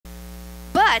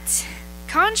But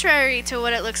contrary to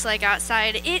what it looks like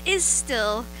outside, it is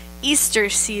still Easter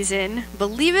season.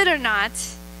 Believe it or not,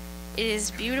 it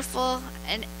is beautiful,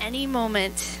 and any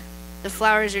moment the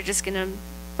flowers are just gonna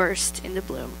burst into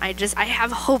bloom. I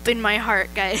have hope in my heart,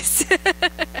 guys.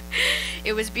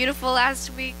 It was beautiful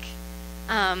last week,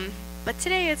 but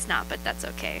today it's not, but that's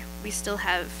okay. We still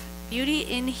have beauty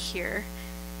in here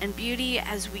and beauty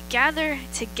as we gather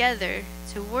together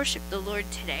to worship the Lord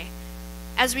today.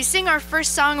 As we sing our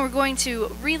first song, we're going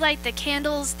to relight the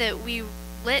candles that we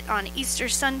lit on Easter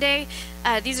Sunday.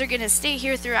 These are going to stay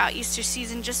here throughout Easter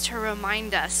season just to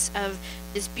remind us of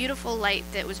this beautiful light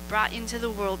that was brought into the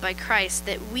world by Christ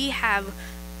that we have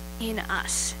in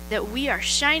us, that we are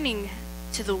shining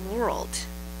to the world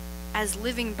as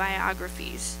living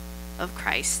biographies of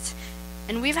Christ.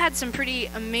 And we've had some pretty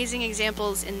amazing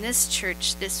examples in this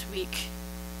church this week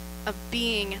of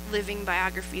being living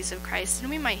biographies of Christ, and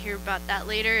we might hear about that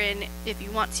later, and if you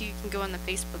want to, you can go on the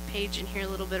Facebook page and hear a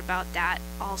little bit about that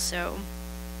also.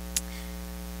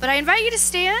 But I invite you to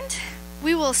stand.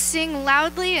 We will sing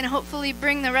loudly and hopefully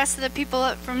bring the rest of the people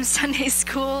up from Sunday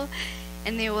school,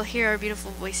 and they will hear our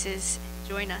beautiful voices and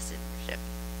join us in worship.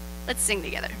 Let's sing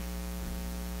together.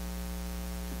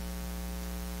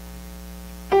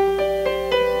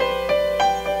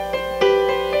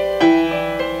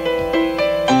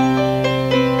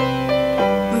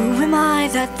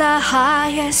 That the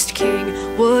highest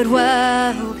king would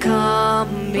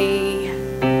welcome me.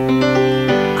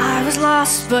 I was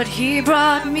lost, but he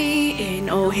brought me in.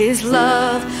 Oh, his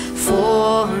love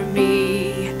for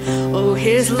me. Oh,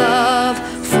 his love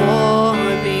for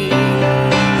me.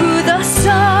 Who the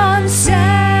sun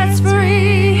sets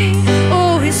free.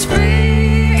 Oh, is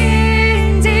free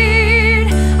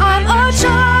indeed. I'm a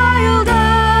child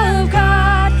of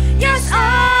God. Yes,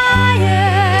 I am.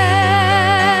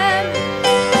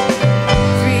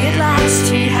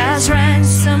 He has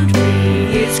ransomed me,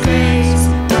 his grace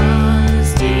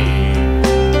runs deep.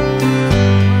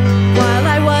 While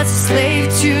I was a slave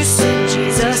to sin,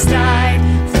 Jesus died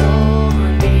for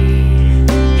me.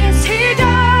 Yes, he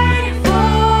died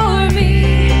for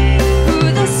me.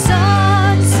 Who the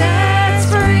Son sets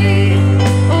free,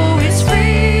 oh, is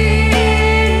free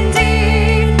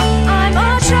indeed. I'm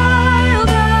a child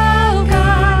of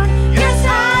God. Yes,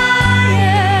 I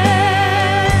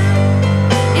am.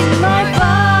 In my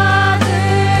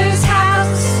Father's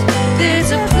house,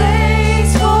 there's a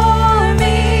place for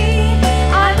me.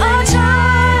 I'm a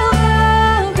child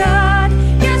of God.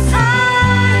 Yes, I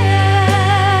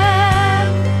am.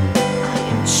 I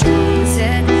am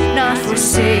chosen, not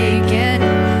forsaken.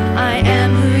 I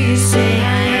am who you say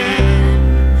I am.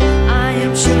 I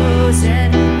am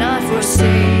chosen, not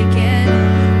forsaken.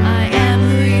 I am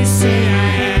who you say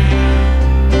I am.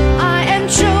 I am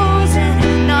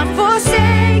chosen, not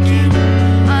forsaken.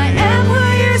 I am who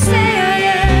you say I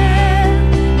am.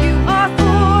 You are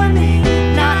for me,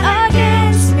 not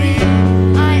against me.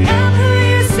 I am who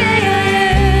you say I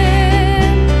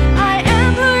am. I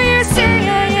am who you say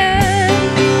I am.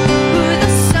 Who the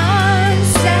Son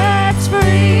sets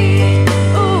free,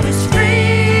 oh, is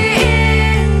free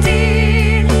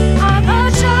indeed. I'm a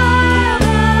child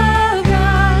of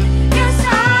God. Yes,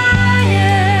 I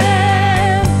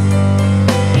am.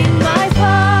 In my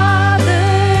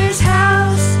Father's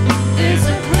house, there's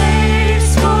a place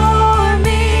for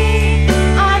me.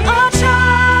 I'm a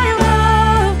child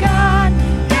of God.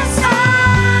 Yes,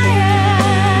 I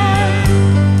am.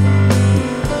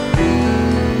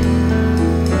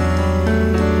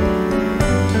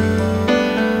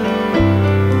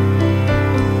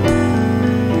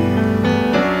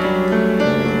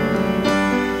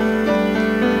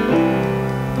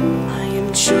 I am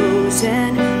chosen,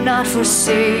 not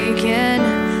forsaken.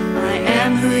 I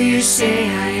am who you say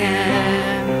I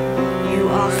am. You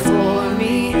are for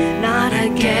me, not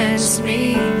against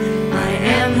me. I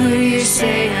am who you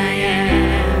say I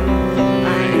am.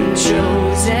 I am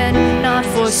chosen, not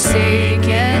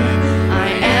forsaken. I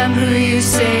am who you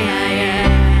say I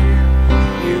am.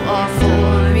 You are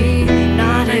for me,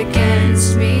 not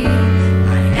against me.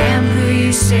 I am who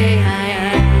you say I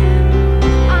am.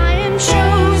 I am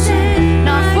chosen,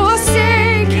 not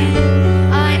forsaken.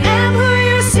 I am who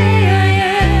you say I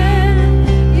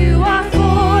am. You are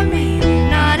for me,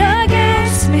 not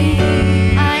against me.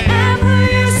 I am who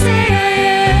you say I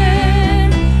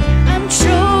am. I'm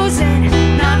chosen,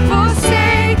 not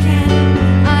forsaken.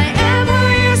 I am who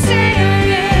you say I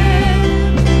am.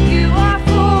 You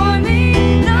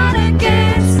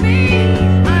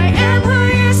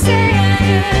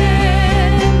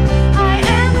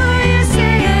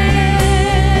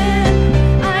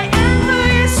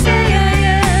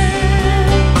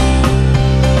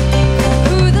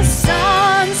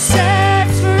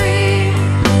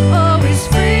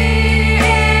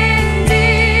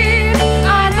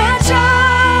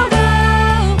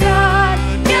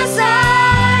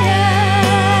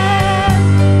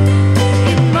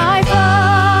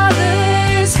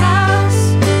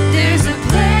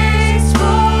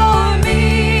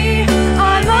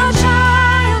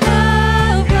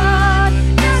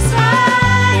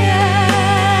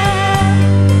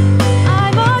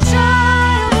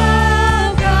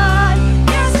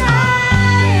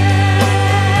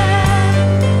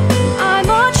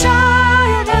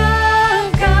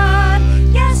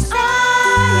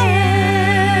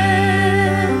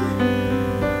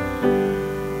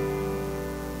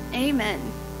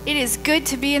Amen. It is good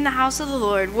to be in the house of the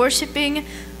Lord, worshiping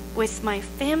with my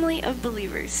family of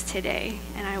believers today,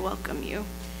 and I welcome you.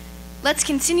 Let's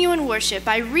continue in worship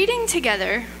by reading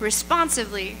together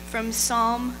responsively from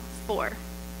Psalm 4.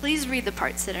 Please read the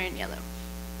parts that are in yellow.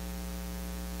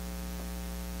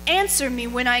 Answer me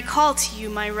when I call to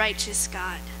you, my righteous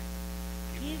God.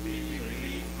 Give me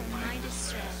relief from my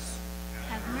distress.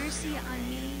 Have mercy on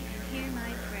me and hear my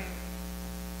prayer.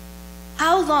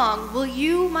 How long will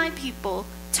you, my people,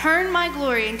 turn my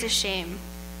glory into shame?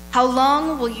 How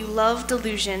long will you love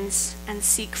delusions and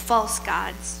seek false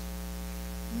gods?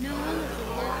 Know that the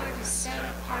Lord has set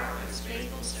apart his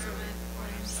faithful servant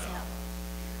for himself.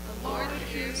 The Lord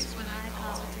hears when I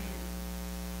call to him.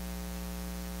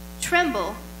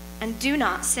 Tremble and do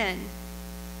not sin.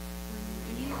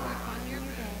 When you are on your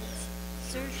beds,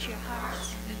 search your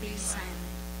hearts and be silent.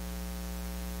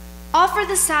 Offer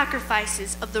the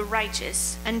sacrifices of the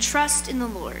righteous and trust in the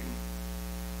Lord.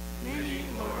 Many,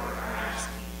 Lord, are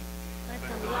asking.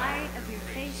 Let the light of your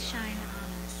face shine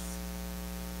on us.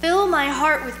 Fill my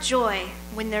heart with joy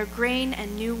when their grain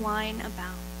and new wine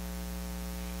abound.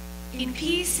 In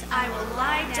peace I will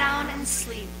lie down and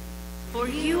sleep, for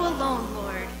you alone,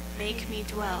 Lord, make me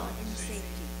dwell In safety.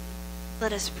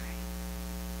 Let us pray.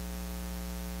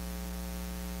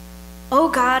 O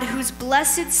God, whose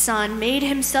blessed Son made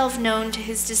himself known to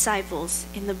his disciples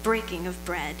in the breaking of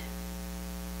bread,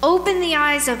 open the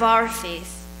eyes of our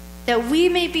faith, that we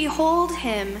may behold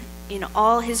him in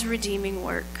all his redeeming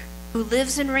work, who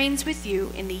lives and reigns with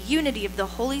you in the unity of the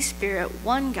Holy Spirit,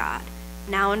 one God,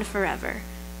 now and forever.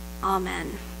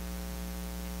 Amen.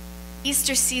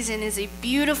 Easter season is a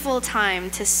beautiful time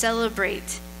to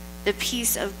celebrate the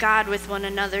peace of God with one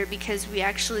another, because we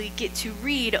actually get to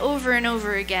read over and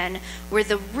over again where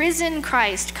the risen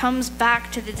Christ comes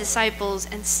back to the disciples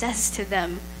and says to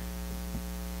them,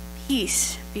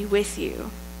 "Peace be with you."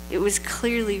 It was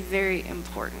clearly very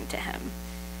important to him.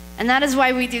 And that is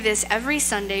why we do this every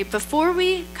Sunday. Before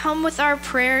we come with our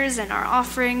prayers and our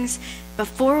offerings,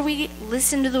 before we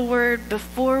listen to the word,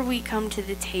 before we come to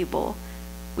the table,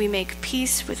 we make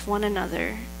peace with one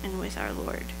another and with our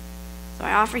Lord. So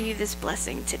I offer you this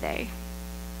blessing today.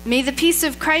 May the peace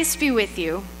of Christ be with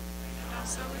you.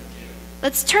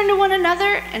 Let's turn to one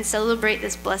another and celebrate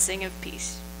this blessing of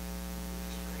peace.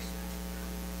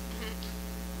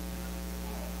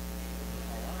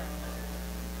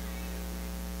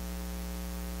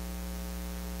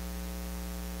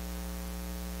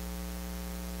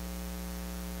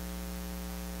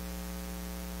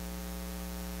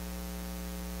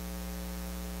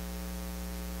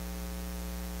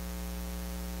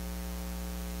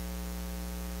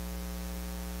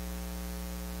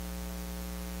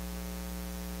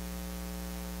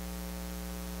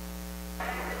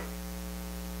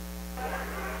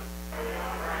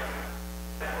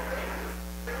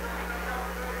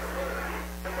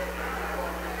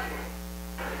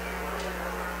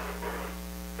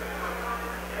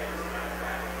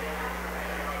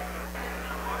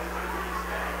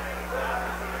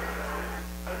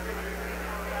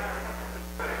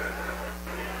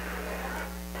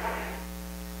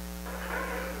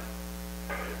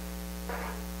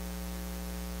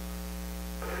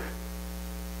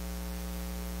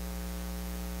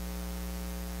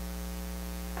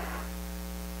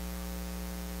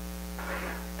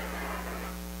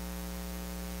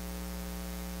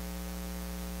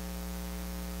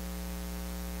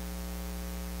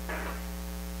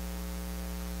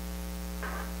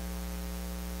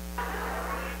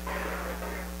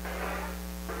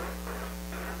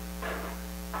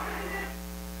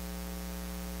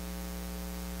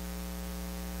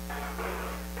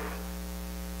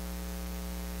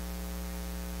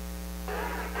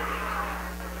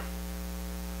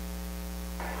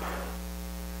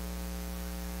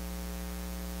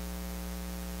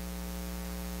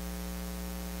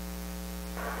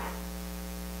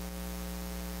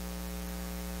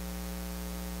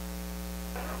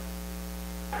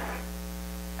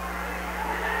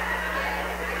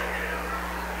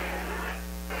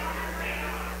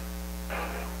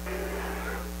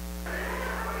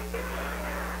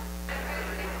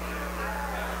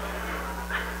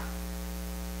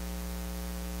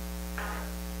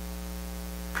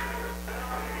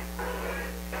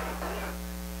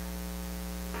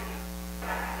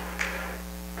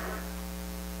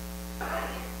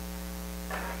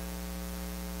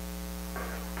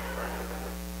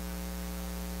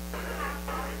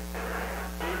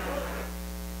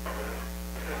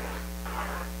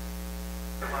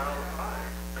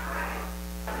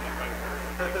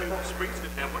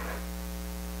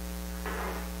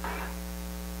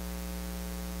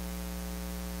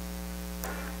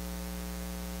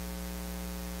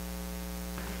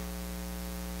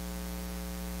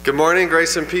 Good morning,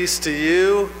 grace and peace to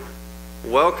you.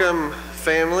 Welcome,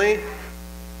 family.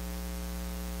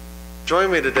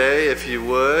 Join me today, if you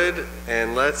would,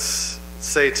 and let's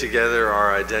say together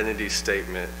our identity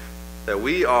statement, that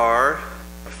we are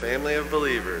a family of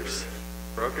believers,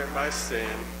 broken by sin,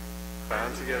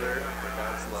 bound together by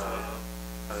God's love,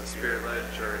 on a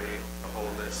spirit-led journey to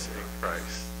wholeness in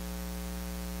Christ.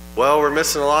 Well, we're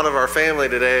missing a lot of our family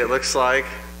today, it looks like.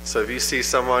 So if you see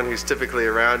someone who's typically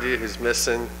around you who's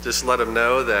missing, just let them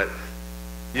know that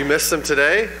you missed them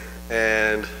today,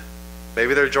 and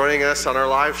maybe they're joining us on our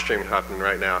live stream happening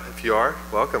right now. If you are,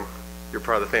 welcome. You're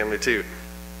part of the family too.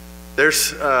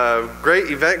 There's a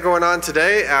great event going on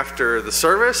today after the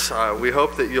service. We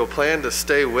hope that you'll plan to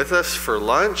stay with us for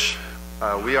lunch.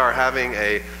 We are having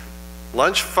a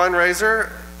lunch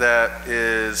fundraiser that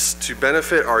is to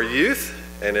benefit our youth,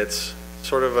 and it's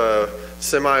sort of a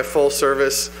semi-full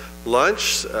service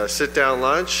lunch, sit-down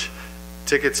lunch.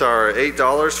 Tickets are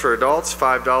 $8 for adults,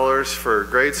 $5 for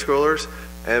grade schoolers,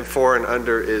 and 4 and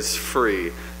under is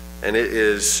free. And it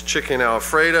is chicken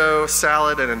Alfredo,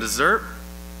 salad, and a dessert.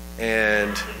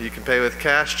 And you can pay with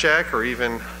cash check or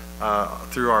even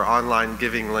through our online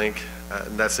giving link.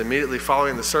 That's immediately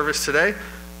following the service today.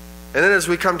 And then as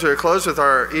we come to a close with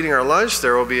eating our lunch,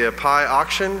 there will be a pie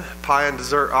and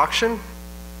dessert auction.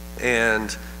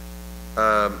 And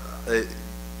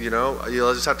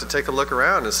you'll just have to take a look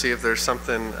around and see if there's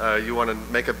something you want to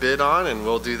make a bid on, and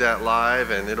we'll do that live,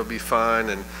 and it'll be fun.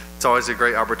 And it's always a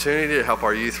great opportunity to help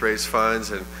our youth raise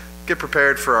funds and get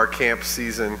prepared for our camp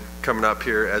season coming up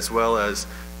here, as well as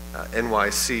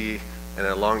NYC and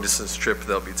a long distance trip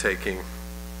they'll be taking.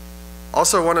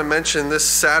 Also want to mention this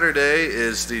Saturday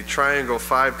is the Triangle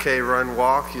 5K Run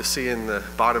Walk. You'll see in the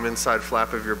bottom inside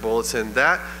flap of your bulletin.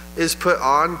 That is put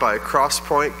on by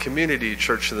Crosspoint Community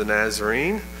Church of the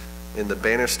Nazarene in the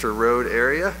Bannister Road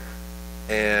area.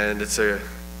 And it's a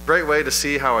great way to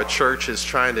see how a church is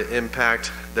trying to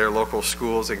impact their local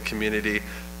schools and community.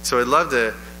 So I'd love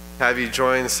to have you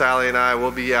join. Sally and I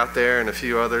will be out there, and a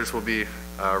few others will be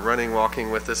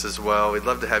walking with us as well. We'd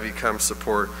love to have you come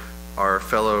support our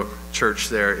fellow church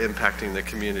there impacting the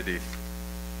community.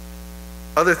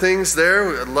 Other things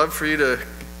there, I'd love for you to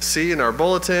see in our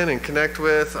bulletin and connect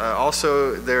with.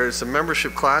 Also, there's a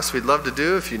membership class we'd love to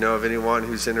do. If you know of anyone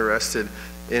who's interested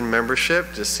in membership,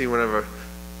 just see one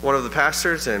of the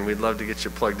pastors, and we'd love to get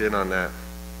you plugged in on that.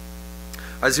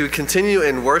 As we continue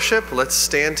in worship, let's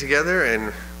stand together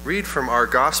and read from our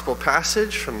gospel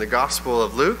passage from the Gospel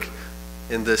of Luke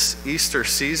in this Easter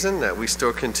season that we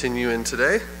still continue in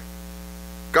today.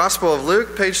 Gospel of Luke,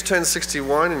 page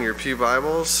 1061 in your pew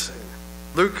Bibles.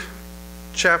 Luke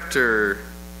chapter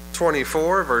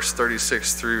 24, verse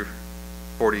 36 through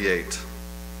 48.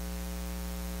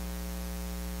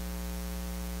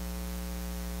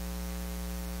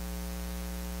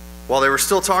 While they were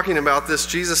still talking about this,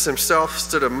 Jesus himself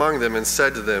stood among them and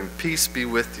said to them, "Peace be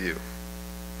with you."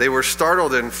 They were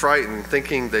startled and frightened,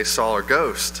 thinking they saw a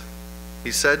ghost.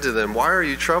 He said to them, "Why are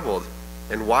you troubled?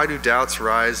 And why do doubts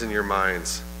rise in your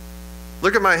minds?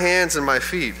 Look at my hands and my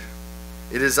feet.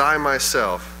 It is I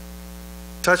myself.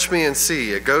 Touch me and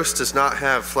see. A ghost does not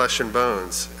have flesh and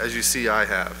bones, as you see I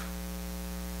have."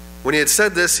 When he had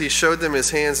said this, he showed them his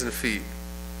hands and feet.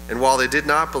 And while they did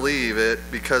not believe it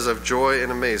because of joy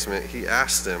and amazement, he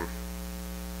asked them,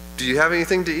 "Do you have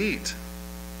anything to eat?"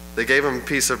 They gave him a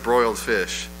piece of broiled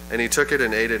fish, and he took it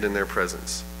and ate it in their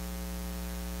presence.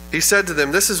 He said to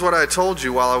them, "This is what I told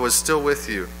you while I was still with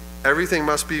you. Everything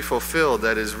must be fulfilled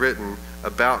that is written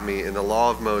about me in the law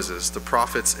of Moses, the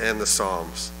prophets, and the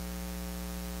Psalms."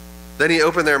 Then he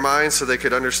opened their minds so they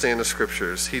could understand the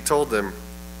scriptures. He told them,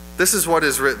 "This is what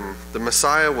is written, the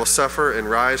Messiah will suffer and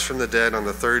rise from the dead on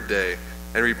the third day,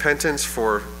 and repentance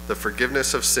for the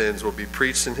forgiveness of sins will be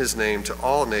preached in his name to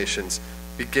all nations,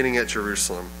 beginning at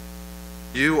Jerusalem.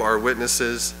 You are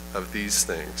witnesses of these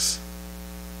things."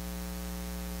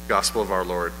 Gospel of our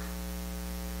Lord.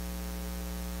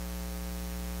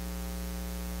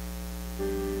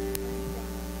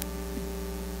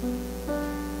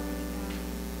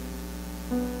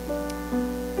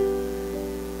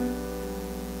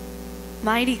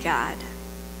 Mighty God,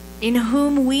 in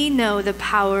whom we know the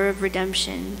power of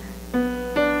redemption,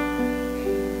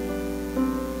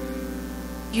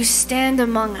 you stand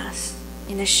among us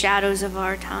in the shadows of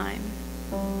our time.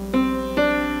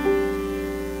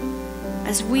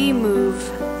 As we move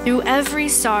through every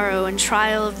sorrow and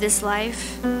trial of this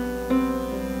life,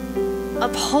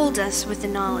 uphold us with the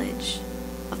knowledge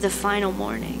of the final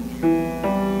morning,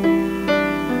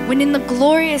 when in the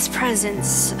glorious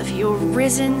presence of your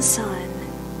risen Son,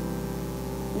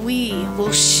 we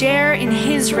will share in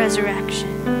his resurrection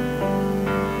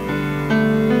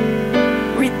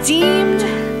redeemed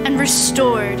and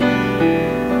restored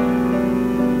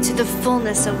to the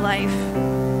fullness of life,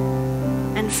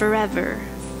 and forever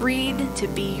freed to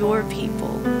be your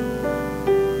people.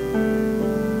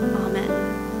 Amen.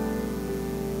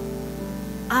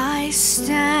 I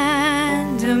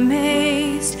stand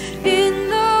amazed in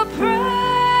the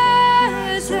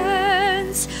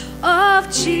presence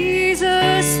of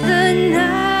Jesus the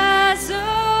Nazarene,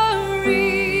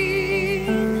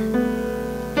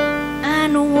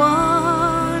 and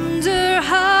wonder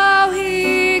how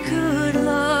he could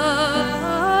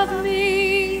love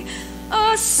me,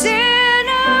 a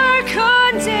sinner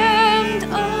condemned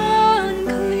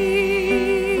unclean.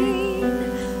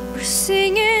 We're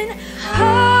singing,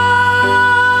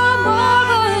 how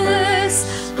marvelous,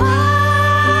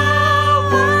 how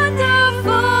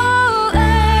wonderful,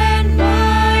 and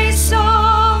my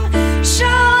song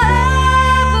shall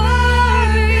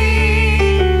ever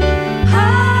be.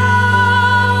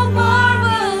 How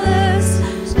marvelous,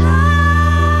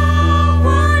 how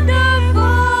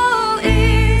wonderful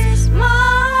is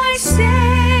my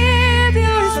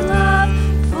Savior's love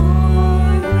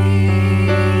for me.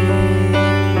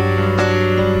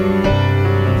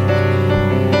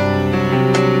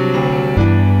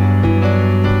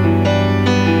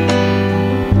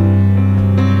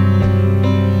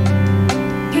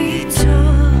 He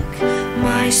took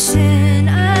my sin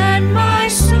and my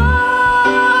sorrows.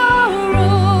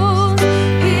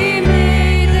 He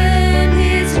made them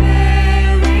his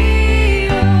very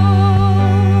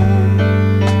own,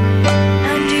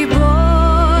 and he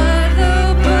bore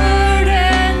the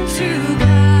burden to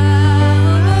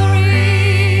Calvary,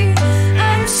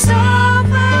 and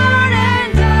suffered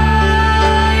and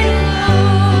died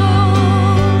alone.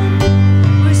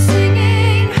 We're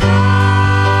singing,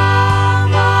 how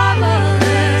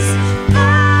marvelous,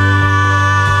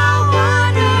 how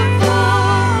wonderful,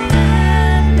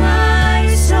 and my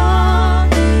song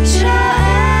shall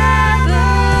ever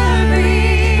be.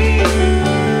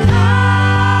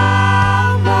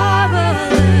 How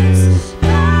marvelous,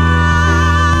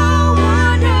 how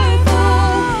wonderful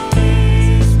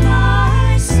is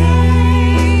my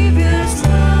Savior's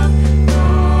love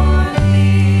for me.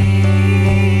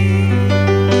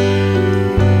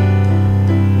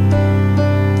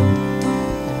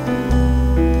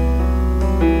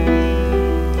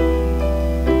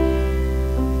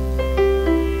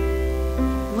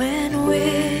 When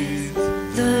with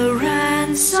the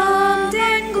ransomed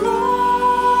in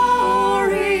glory,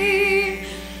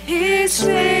 his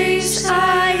face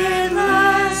I at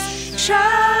last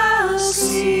shall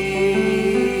see.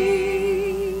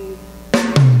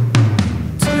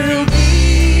 'Twill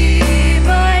be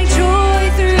my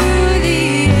joy through the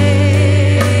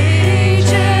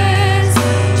ages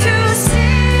to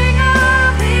sing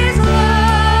of his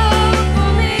love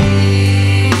for me.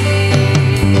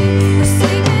 We're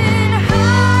singing,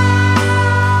 how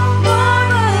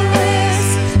marvelous,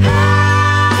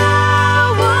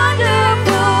 how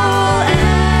wonderful,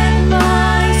 and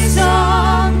my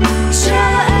song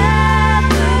shall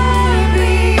ever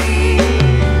be.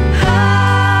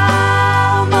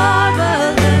 How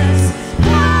marvelous,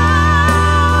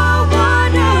 how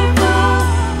wonderful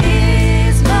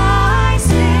is my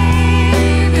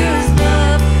Savior's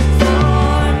love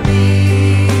for me.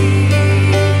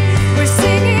 We're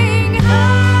singing,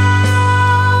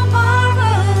 how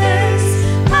marvelous,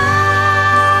 how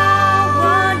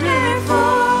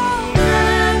wonderful,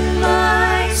 and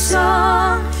my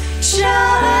song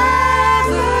shall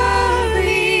ever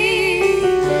be.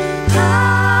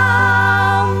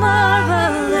 How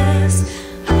marvelous,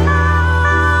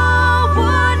 how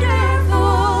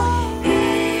wonderful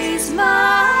is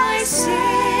my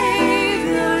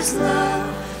Savior's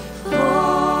love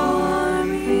for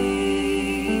me.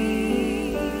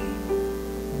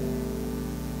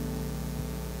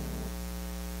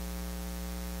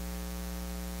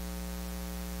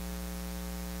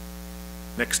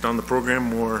 Next on the program,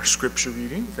 more scripture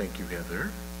reading. Thank you,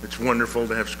 Heather. It's wonderful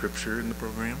to have scripture in the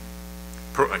program.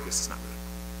 I guess it's not really.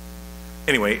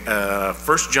 Anyway,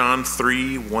 1 John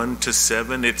 3,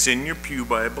 1-7. It's in your pew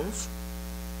Bibles,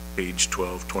 page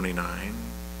 1229.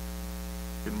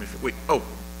 Wait, oh,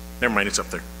 never mind, it's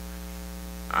up there.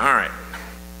 All right.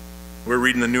 We're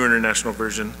reading the New International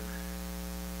Version.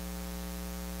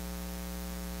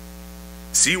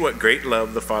 See what great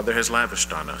love the Father has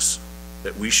lavished on us,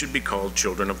 that we should be called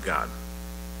children of God.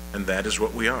 And that is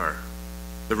what we are.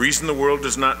 The reason the world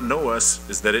does not know us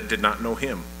is that it did not know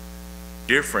him.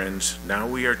 Dear friends, now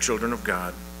we are children of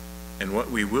God, and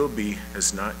what we will be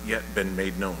has not yet been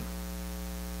made known.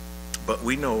 But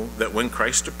we know that when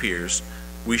Christ appears,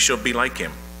 we shall be like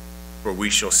him, for we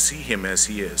shall see him as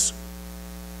he is.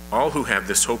 All who have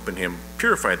this hope in him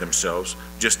purify themselves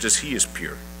just as he is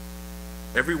pure.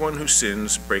 Everyone who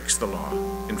sins breaks the law.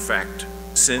 In fact,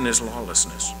 sin is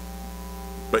lawlessness.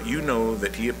 But you know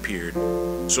that he appeared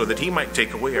so that he might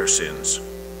take away our sins,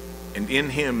 and in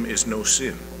him is no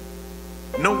sin.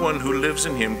 No one who lives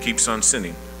in him keeps on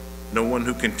sinning. No one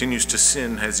who continues to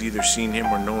sin has either seen him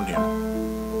or known him.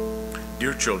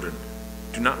 Dear children,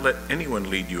 do not let anyone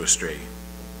lead you astray.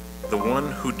 The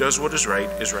one who does what is right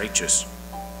is righteous,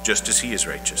 just as he is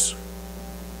righteous.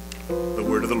 The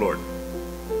word of the Lord.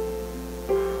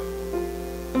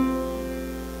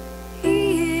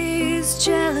 He is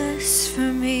jealous for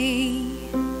me,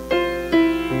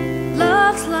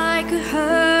 love's like a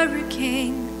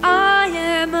hurricane. I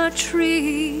am a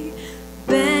tree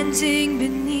bending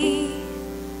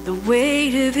beneath the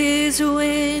weight of his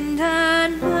wind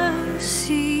and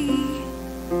mercy.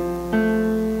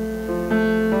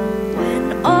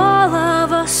 When all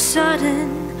of a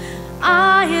sudden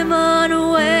I am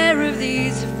unaware of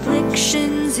these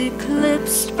afflictions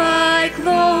eclipsed by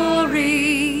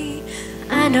glory,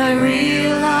 and I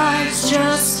realize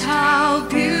just how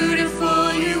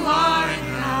beautiful you are and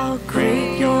how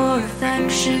great your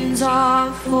affections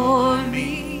are for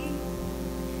me.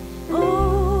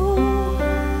 Oh,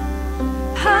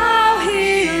 how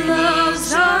he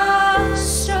loves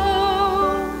us so.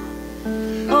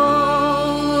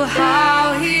 Oh,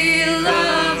 how he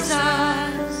loves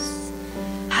us.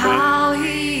 How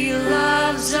he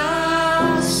loves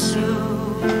us so.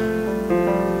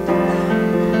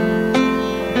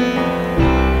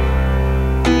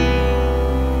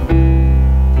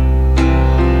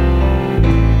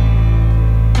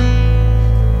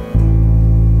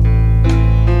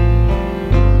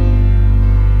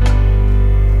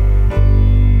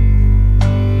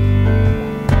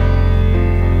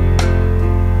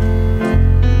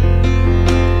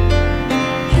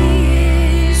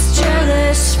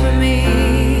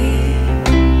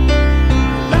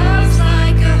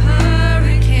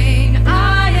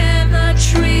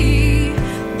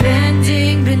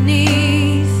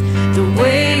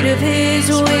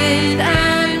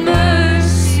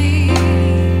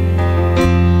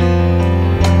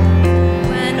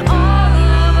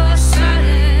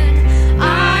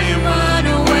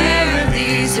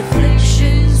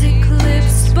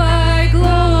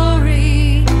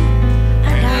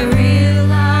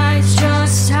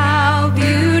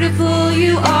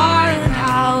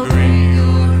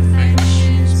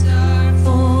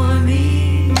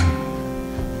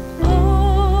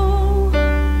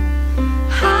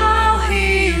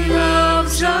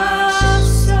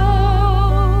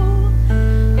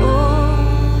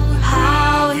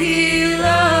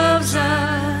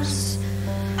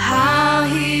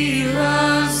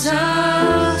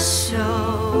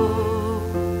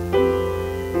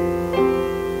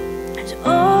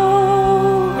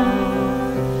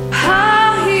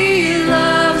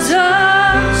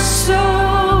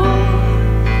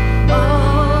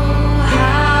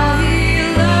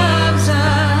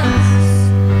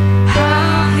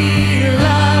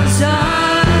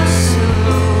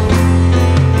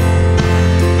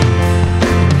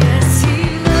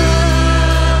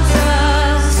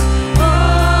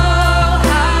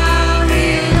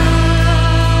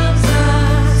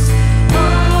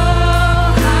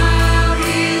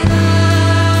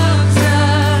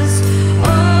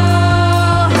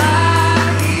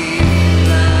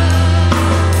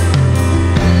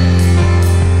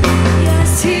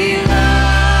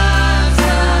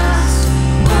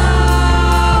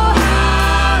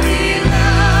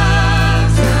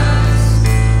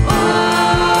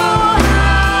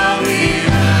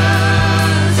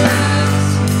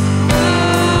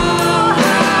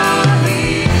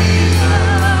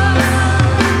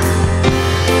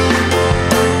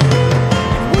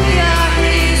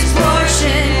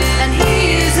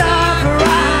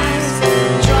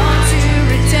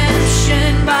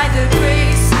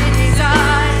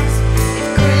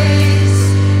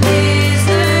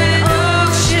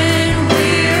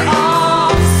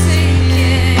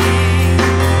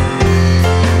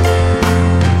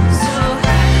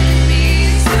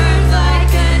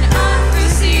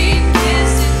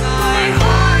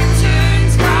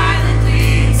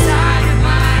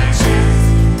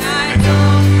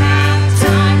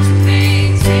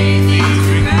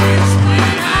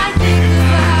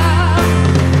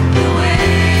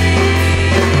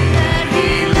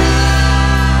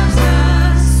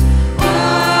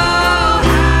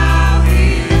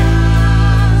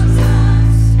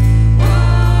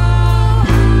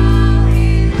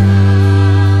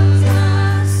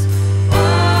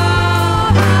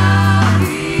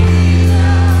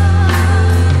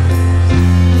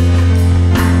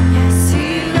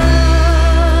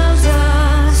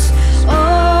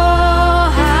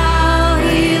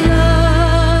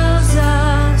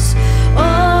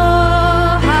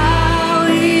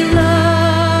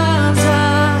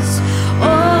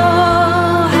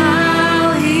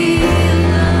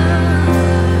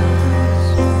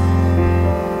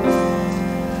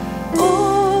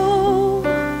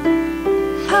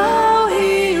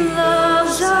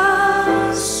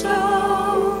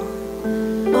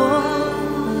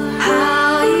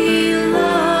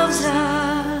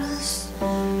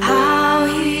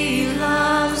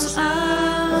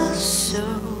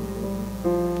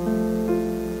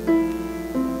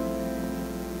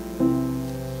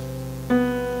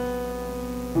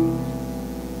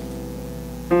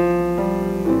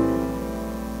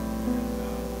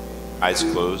 eyes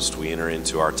closed, we enter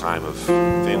into our time of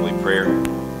family prayer.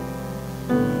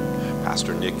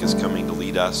 Pastor Nick is coming to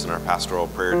lead us in our pastoral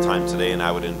prayer time today, and I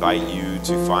would invite you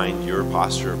to find your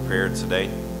posture of prayer today.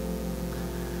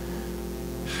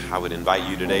 I would invite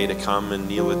you today to come and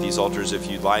kneel at these altars if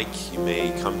you'd like. You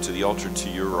may come to the altar to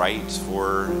your right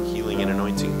for healing and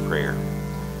anointing prayer.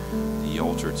 The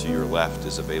altar to your left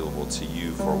is available to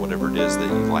you for whatever it is that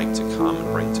you'd like to come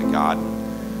and bring to God.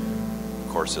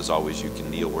 Of course, as always, you can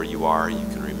kneel where you are. You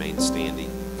can remain standing.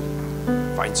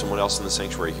 Find someone else in the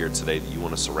sanctuary here today that you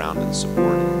want to surround and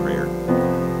support in prayer.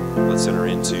 Let's enter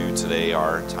into today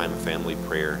our time of family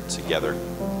prayer together.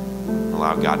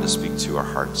 Allow God to speak to our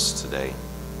hearts today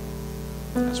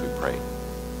as we pray.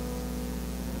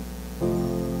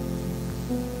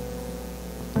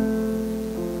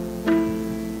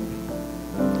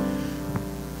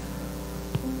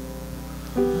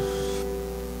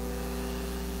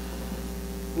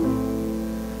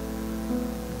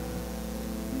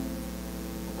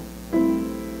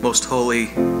 Most holy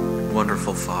and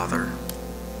wonderful Father,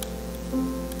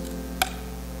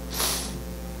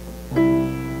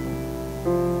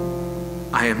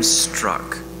 I am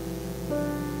struck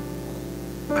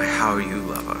by how you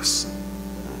love us,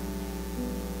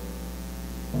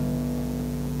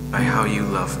 by how you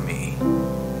love me.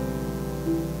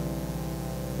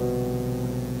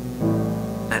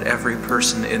 That every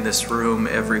person in this room,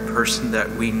 every person that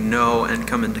we know and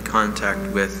come into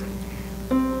contact with,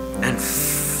 and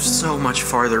so much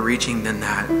farther reaching than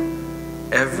that,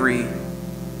 every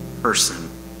person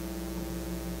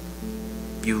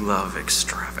you love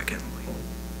extravagantly.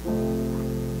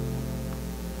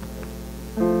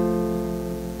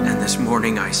 And this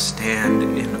morning I stand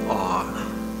in awe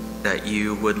that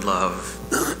you would love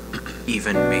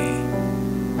even me.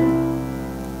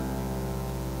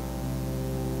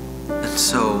 And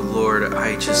so, Lord,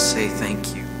 I just say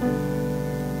thank you.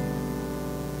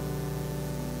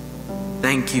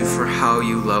 Thank you for how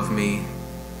you love me.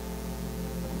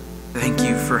 Thank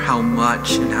you for how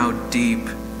much and how deep,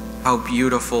 how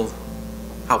beautiful,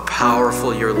 how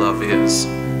powerful your love is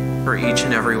for each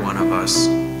and every one of us.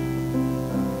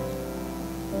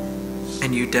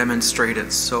 And you demonstrate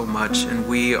it so much, and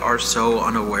we are so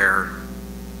unaware.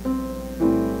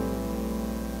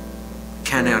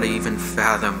 Cannot even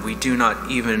fathom. We do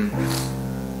not even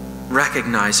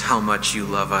recognize how much you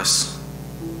love us.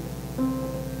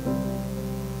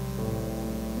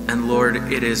 And Lord,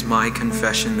 it is my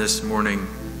confession this morning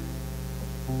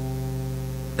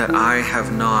that I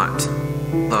have not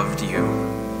loved you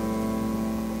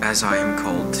as I am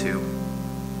called to.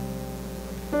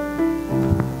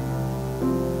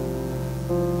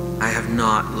 I have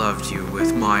not loved you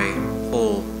with my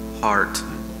whole heart,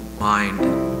 mind,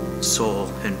 soul,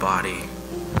 and body.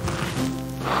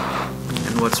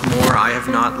 And what's more, I have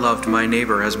not loved my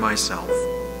neighbor as myself.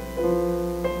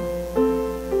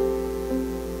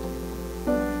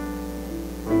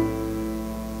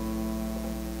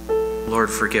 Lord,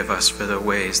 forgive us for the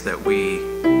ways that we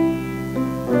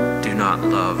do not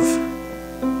love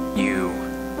you,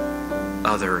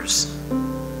 others,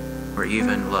 or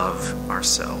even love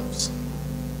ourselves.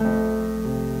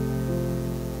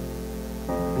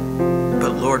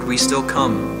 But Lord, we still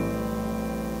come.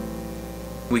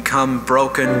 We come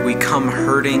broken, we come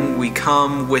hurting, we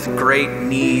come with great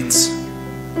needs.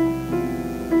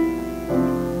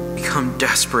 We come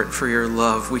desperate for your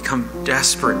love. We come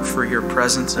desperate for your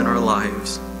presence in our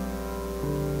lives.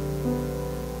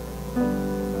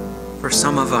 For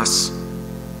some of us,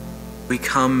 we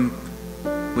come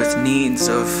with needs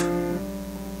of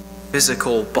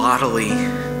physical, bodily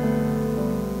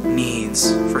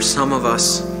needs. For some of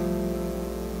us,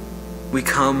 we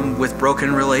come with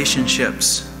broken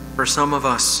relationships. For some of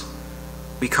us,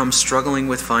 we come struggling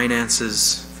with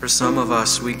finances. For some of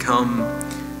us, we come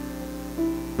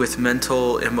with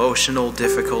mental, emotional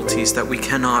difficulties that we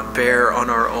cannot bear on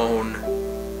our own.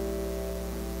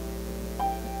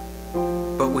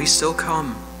 But we still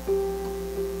come,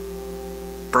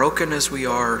 broken as we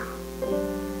are,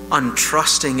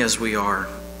 untrusting as we are.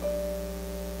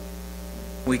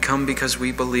 We come because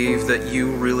we believe that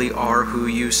you really are who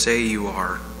you say you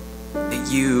are. That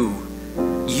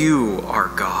you are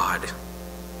God.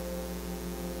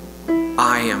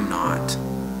 I am not.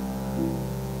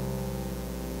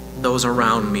 Those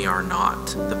around me are not.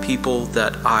 The people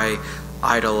that I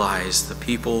idolize, the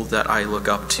people that I look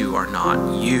up to are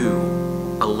not. You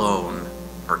alone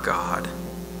are God.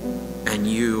 And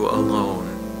you alone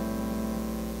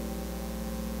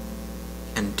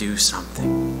can do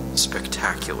something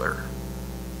spectacular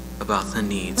about the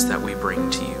needs that we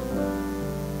bring to you.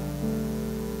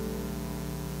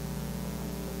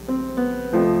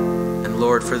 And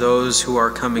Lord, for those who are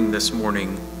coming this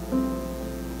morning,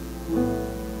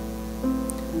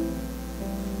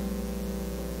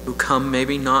 who come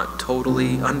maybe not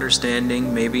totally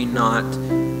understanding, maybe not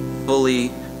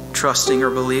fully trusting or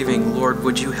believing, Lord,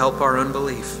 would you help our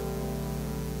unbelief?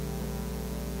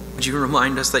 Would you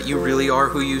remind us that you really are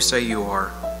who you say you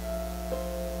are?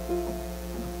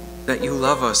 That you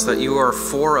love us, that you are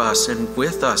for us and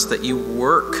with us, that you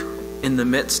work in the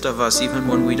midst of us even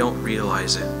when we don't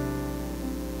realize it.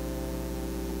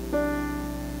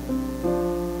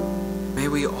 May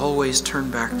we always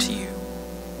turn back to you.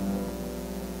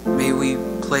 May we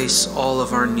place all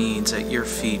of our needs at your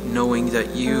feet, knowing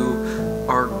that you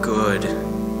are good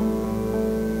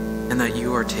and that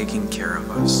you are taking care of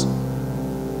us.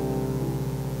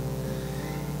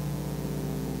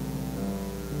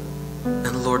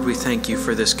 And Lord, we thank you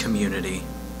for this community,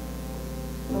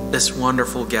 this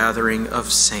wonderful gathering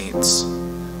of saints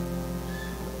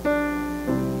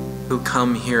who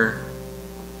come here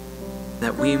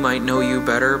that we might know you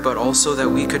better, but also that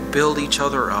we could build each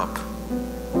other up,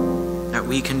 that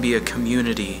we can be a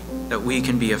community, that we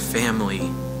can be a family,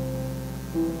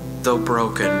 though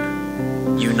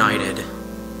broken, united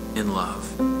in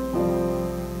love.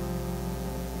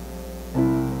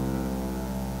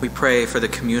 We pray for the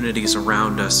communities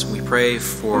around us. We pray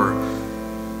for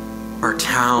our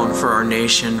town, for our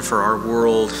nation, for our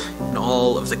world, and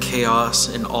all of the chaos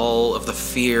and all of the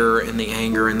fear and the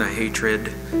anger and the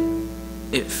hatred.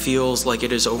 It feels like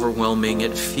it is overwhelming.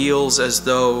 It feels as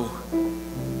though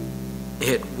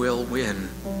it will win.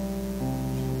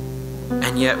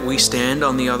 And yet we stand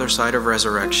on the other side of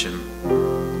resurrection,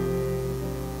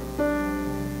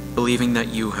 believing that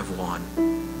you have won,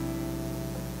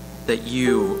 that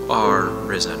you are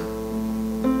risen,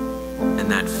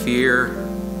 and that fear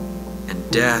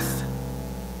and death,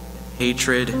 and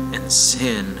hatred and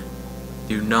sin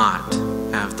do not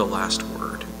have the last word.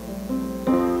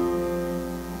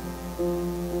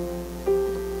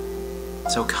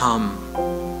 So come,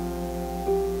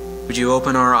 would you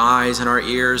open our eyes and our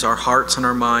ears, our hearts and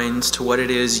our minds to what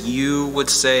it is you would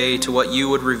say, to what you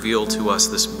would reveal to us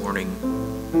this morning.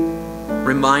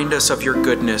 Remind us of your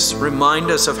goodness. Remind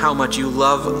us of how much you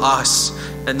love us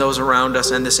and those around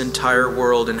us and this entire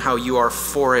world, and how you are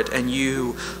for it and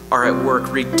you are at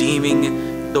work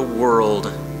redeeming the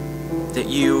world, that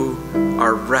you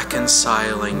are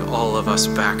reconciling all of us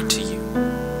back to you.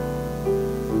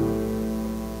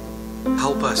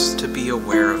 Help us to be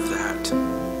aware of that,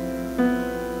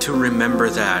 to remember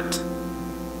that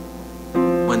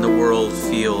when the world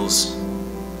feels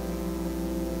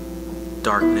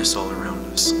darkness all around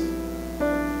us.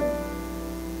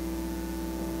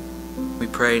 We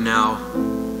pray now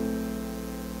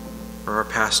for our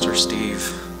pastor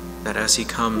Steve, that as he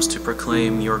comes to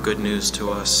proclaim your good news to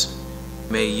us,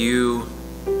 may you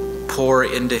pour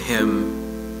into him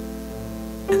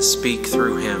and speak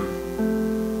through him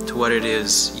to what it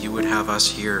is you would have us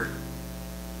hear.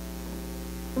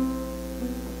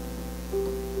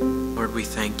 Lord, we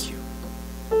thank you.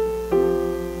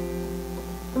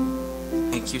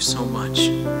 Thank you so much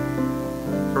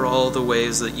for all the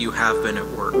ways that you have been at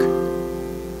work,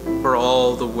 for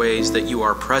all the ways that you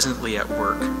are presently at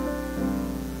work.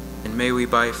 And may we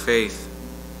by faith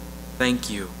thank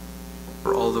you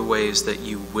for all the ways that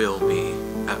you will be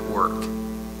at work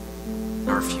in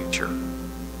our future.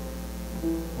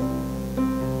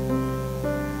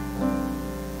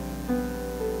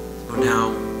 So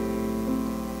now,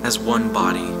 as one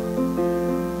body,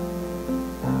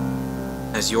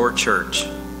 as your church,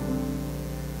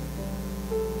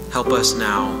 help us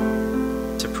now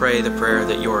to pray the prayer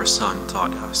that your Son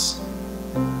taught us.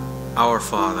 Our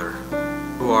Father,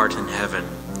 who art in heaven,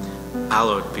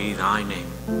 hallowed be thy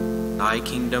name. Thy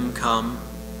kingdom come,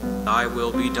 thy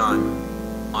will be done,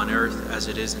 on earth as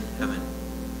it is in heaven.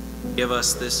 Give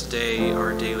us this day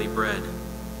our daily bread.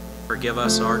 Forgive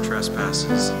us our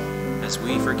trespasses, as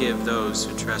we forgive those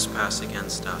who trespass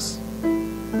against us.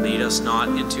 Lead us not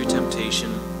into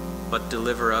temptation, but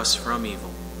deliver us from evil.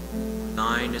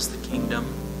 Thine is the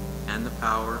kingdom, and the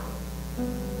power, and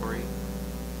the glory.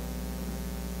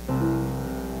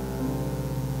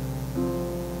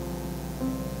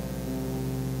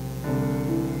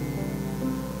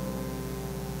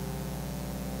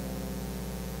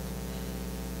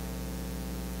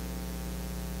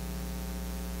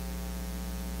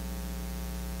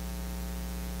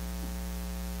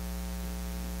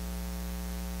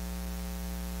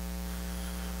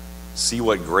 See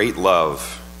what great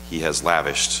love he has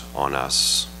lavished on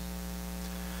us.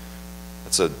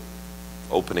 That's an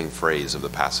opening phrase of the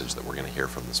passage that we're going to hear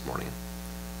from this morning.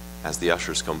 As the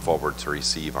ushers come forward to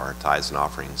receive our tithes and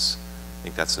offerings, I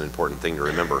think that's an important thing to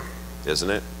remember, isn't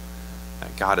it?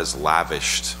 That God has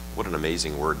lavished, what an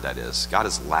amazing word that is. God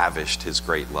has lavished his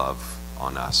great love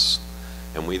on us.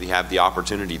 And we have the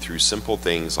opportunity through simple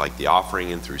things like the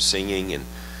offering and through singing and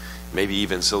maybe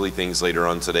even silly things later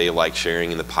on today like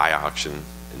sharing in the pie auction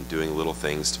and doing little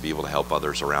things to be able to help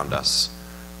others around us.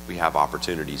 We have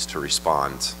opportunities to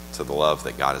respond to the love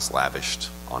that God has lavished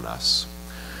on us.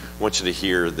 I want you to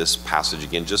hear this passage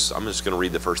again. I'm just going to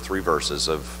read the first 3 verses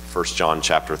of 1 John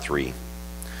chapter 3.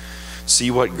 See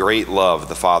what great love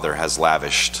the Father has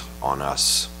lavished on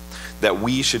us, that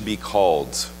we should be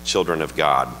called children of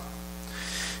God.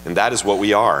 And that is what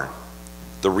we are.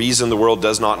 The reason the world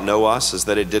does not know us is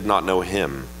that it did not know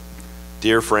him.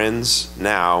 Dear friends,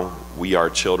 now we are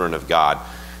children of God.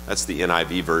 That's the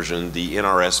NIV version. The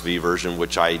NRSV version,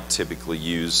 which I typically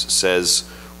use, says,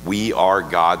 we are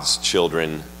God's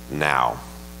children now.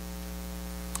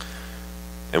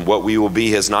 And what we will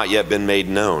be has not yet been made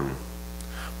known.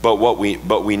 But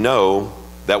we know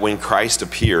that when Christ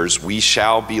appears, we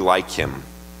shall be like him,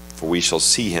 for we shall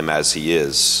see him as he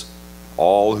is.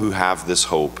 All who have this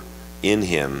hope in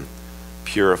him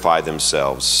purify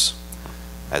themselves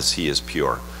as he is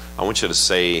pure. I want you to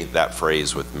say that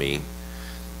phrase with me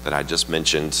that I just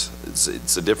mentioned.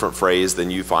 It's a different phrase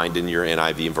than you find in your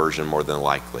NIV version more than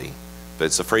likely. But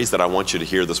it's a phrase that I want you to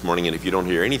hear this morning, and if you don't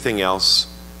hear anything else,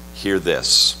 hear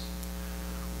this.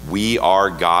 We are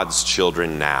God's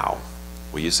children now.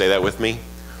 Will you say that with me?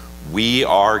 We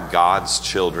are God's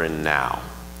children now.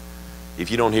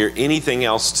 If you don't hear anything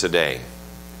else today,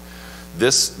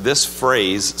 this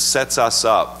phrase sets us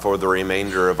up for the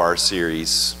remainder of our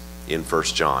series in 1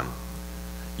 John.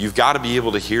 You've got to be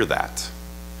able to hear that.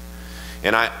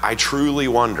 And I truly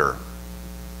wonder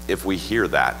if we hear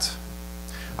that.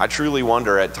 I truly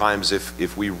wonder at times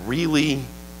if we really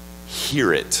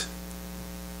hear it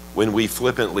when we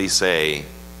flippantly say,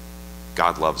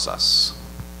 God loves us.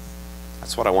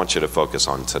 That's what I want you to focus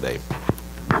on today.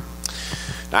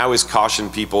 I always caution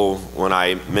people when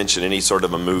I mention any sort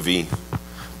of a movie,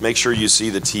 make sure you see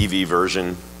the TV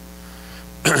version.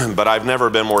 But I've never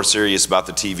been more serious about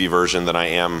the TV version than I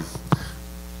am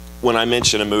when I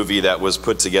mention a movie that was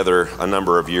put together a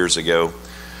number of years ago.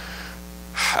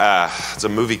 It's a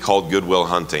movie called Good Will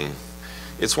Hunting.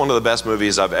 It's one of the best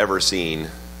movies I've ever seen,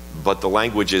 but the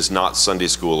language is not Sunday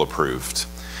school approved.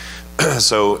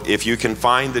 So if you can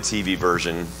find the TV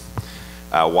version,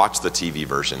 watch the TV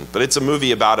version. But it's a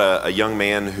movie about a young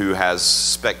man who has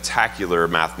spectacular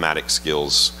mathematics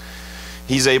skills.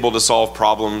 He's able to solve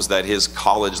problems that his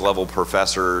college-level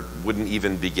professor wouldn't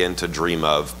even begin to dream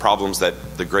of, problems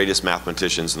that the greatest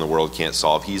mathematicians in the world can't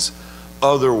solve. He's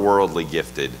otherworldly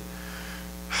gifted,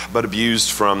 but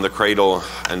abused from the cradle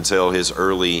until his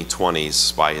early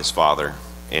 20s by his father,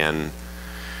 and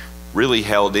really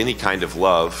held any kind of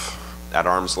love at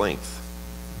arm's length.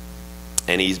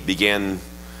 And he began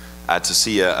to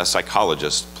see a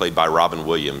psychologist played by Robin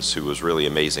Williams, who was really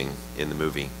amazing in the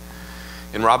movie.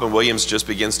 And Robin Williams just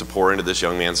begins to pour into this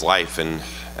young man's life, and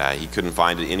he couldn't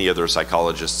find any other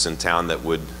psychologists in town that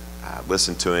would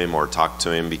listen to him or talk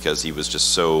to him because he was just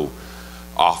so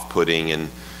off-putting, and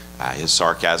his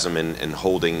sarcasm and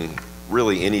holding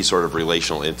really any sort of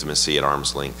relational intimacy at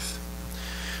arm's length.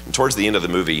 And towards the end of the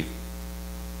movie,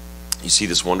 you see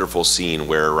this wonderful scene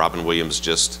where Robin Williams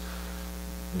just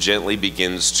gently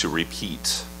begins to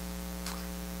repeat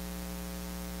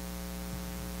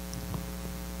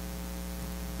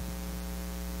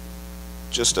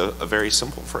just a very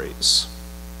simple phrase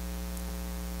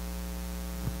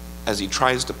as he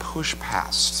tries to push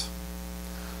past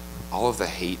all of the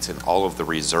hate and all of the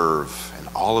reserve and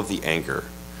all of the anger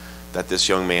that this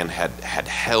young man had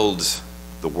held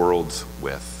the world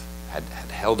with, had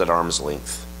held at arm's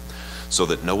length so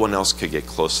that no one else could get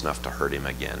close enough to hurt him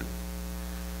again.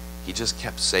 He just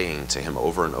kept saying to him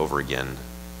over and over again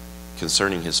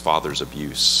concerning his father's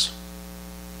abuse,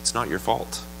 it's not your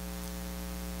fault.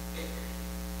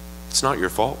 It's not your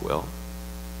fault, Will.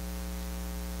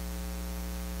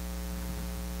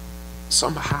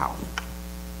 Somehow,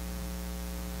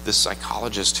 this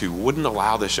psychologist who wouldn't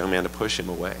allow this young man to push him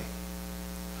away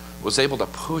was able to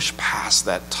push past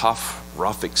that tough,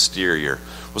 rough exterior,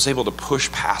 was able to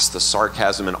push past the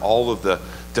sarcasm and all of the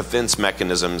defense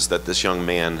mechanisms that this young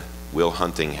man, Will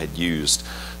Hunting, had used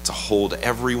to hold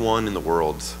everyone in the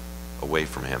world away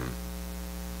from him,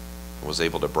 and was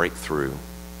able to break through,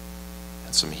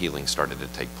 and some healing started to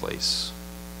take place.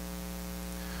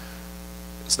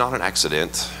 It's not an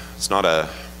accident. It's not a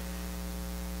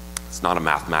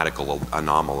mathematical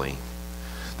anomaly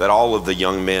that all of the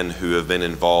young men who have been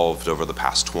involved over the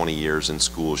past 20 years in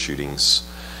school shootings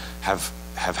have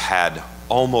had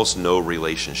almost no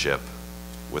relationship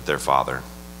with their father.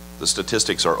 The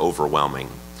statistics are overwhelming.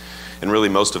 And really,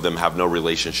 most of them have no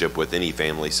relationship with any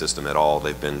family system at all.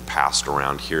 They've been passed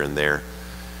around here and there.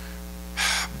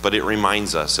 But it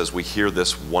reminds us, as we hear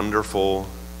this wonderful,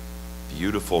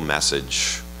 beautiful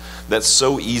message that's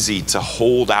so easy to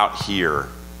hold out here,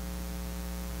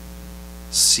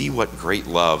 see what great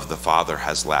love the Father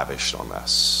has lavished on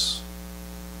us.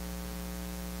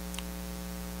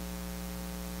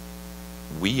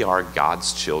 We are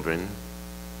God's children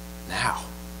now.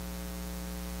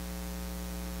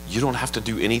 You don't have to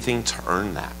do anything to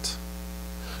earn that.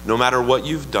 No matter what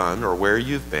you've done or where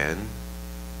you've been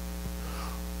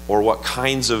or what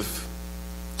kinds of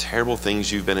terrible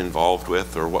things you've been involved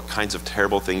with or what kinds of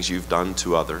terrible things you've done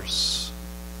to others,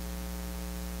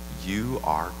 you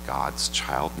are God's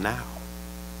child now.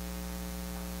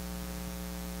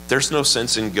 There's no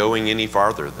sense in going any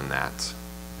farther than that.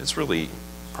 It's really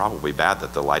probably bad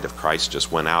that the light of Christ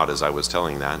just went out as I was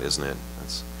telling that, isn't it?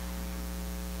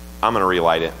 I'm going to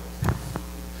relight it.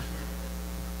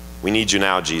 We need you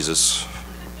now, Jesus.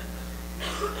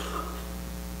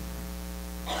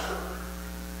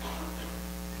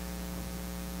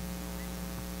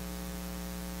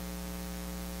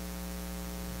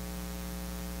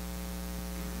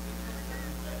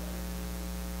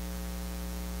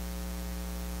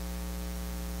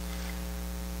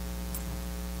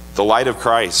 The light of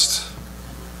Christ.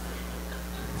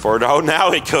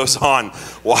 Now it goes on.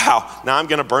 Wow, now I'm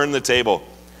going to burn the table.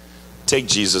 Take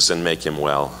Jesus and make him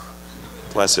well.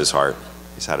 Bless his heart.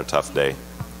 He's had a tough day.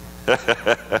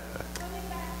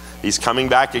 He's coming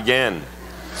back again.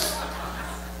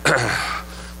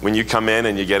 When you come in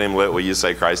and you get him lit, will you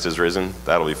say Christ is risen?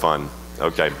 That'll be fun.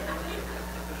 Okay.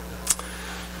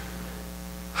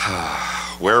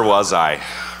 Where was I?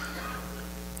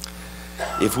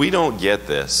 If we don't get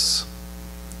this,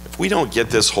 if we don't get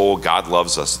this whole God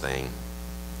loves us thing,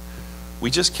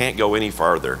 we just can't go any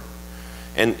farther.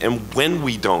 And when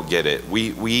we don't get it,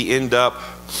 we end up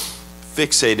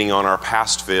fixating on our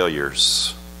past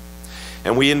failures.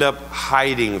 And we end up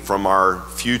hiding from our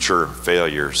future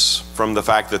failures, from the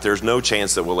fact that there's no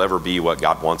chance that we'll ever be what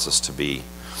God wants us to be.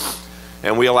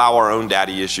 And we allow our own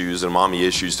daddy issues and mommy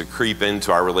issues to creep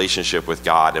into our relationship with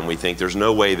God, and we think there's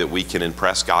no way that we can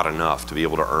impress God enough to be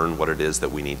able to earn what it is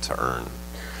that we need to earn.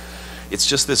 It's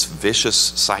just this vicious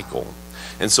cycle.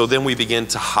 And so then we begin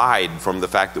to hide from the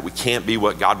fact that we can't be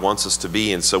what God wants us to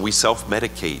be, and so we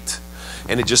self-medicate.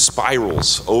 And it just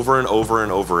spirals over and over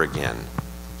and over again.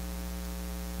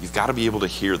 You've got to be able to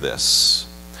hear this.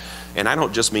 And I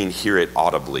don't just mean hear it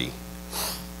audibly.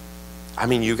 I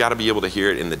mean, you've got to be able to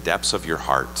hear it in the depths of your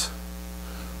heart.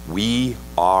 We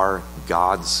are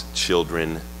God's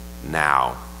children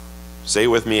now. Say it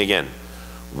with me again.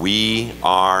 We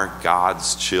are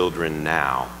God's children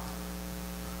now.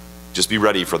 Just be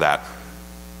ready for that.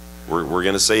 We're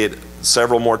going to say it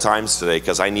several more times today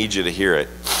because I need you to hear it.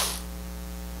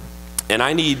 And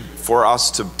I need for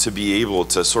us to be able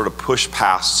to sort of push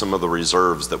past some of the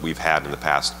reserves that we've had in the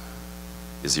past.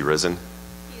 Is he risen?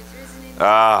 He is risen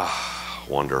indeed.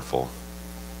 Wonderful.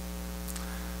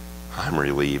 I'm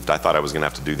relieved. I thought I was going to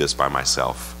have to do this by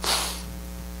myself.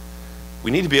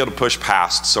 We need to be able to push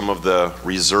past some of the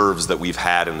reserves that we've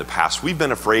had in the past. We've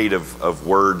been afraid of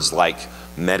words like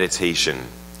meditation.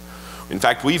 In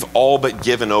fact, we've all but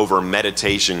given over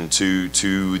meditation to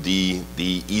the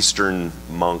Eastern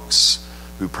monks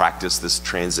who practice this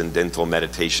transcendental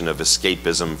meditation of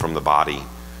escapism from the body.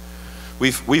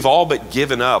 We've all but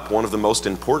given up one of the most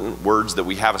important words that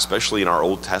we have, especially in our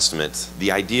Old Testament,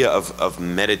 the idea of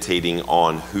meditating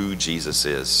on who Jesus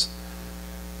is.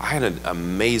 I had an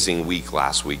amazing week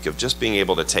last week of just being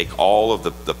able to take all of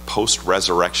the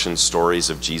post-resurrection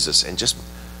stories of Jesus and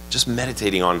just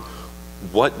meditating on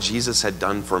what Jesus had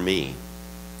done for me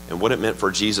and what it meant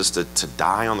for Jesus to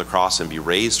die on the cross and be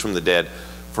raised from the dead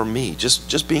for me.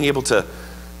 Just being able to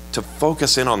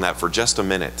focus in on that for just a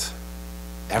minute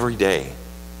every day.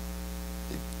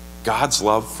 God's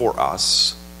love for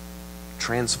us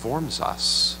transforms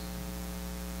us.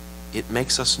 It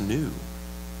makes us new.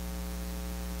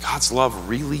 God's love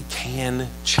really can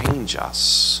change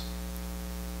us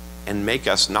and make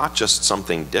us not just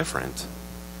something different,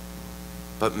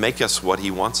 but make us what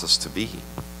he wants us to be.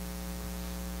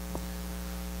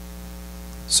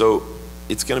 So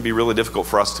it's going to be really difficult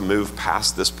for us to move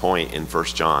past this point in 1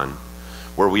 John,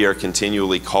 where we are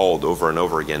continually called over and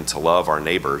over again to love our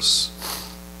neighbors,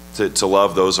 to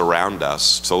love those around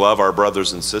us, to love our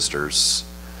brothers and sisters,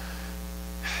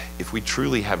 if we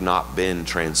truly have not been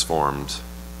transformed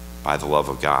by the love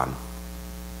of God.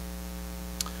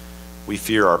 We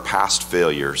fear our past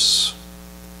failures.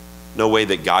 no way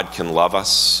that God can love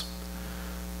us.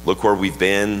 Look where we've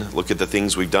been. Look at the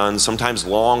things we've done. Sometimes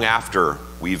long after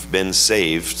we've been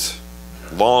saved,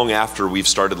 long after we've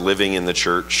started living in the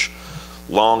church,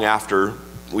 long after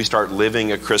we start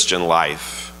living a Christian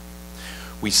life,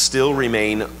 we still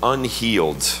remain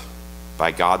unhealed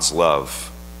by God's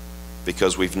love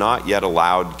because we've not yet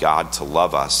allowed God to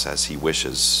love us as he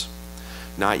wishes,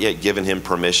 not yet given him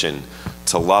permission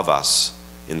to love us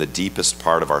in the deepest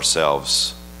part of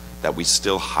ourselves that we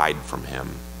still hide from him.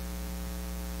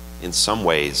 In some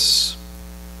ways,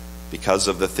 because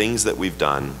of the things that we've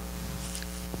done,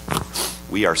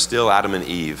 we are still Adam and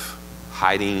Eve,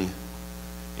 hiding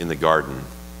in the garden,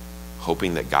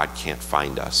 hoping that God can't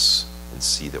find us and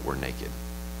see that we're naked.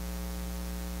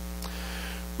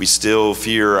 We still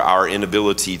fear our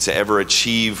inability to ever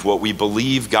achieve what we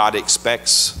believe God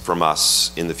expects from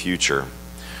us in the future.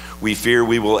 We fear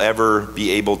we will ever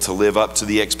be able to live up to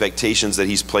the expectations that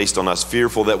he's placed on us,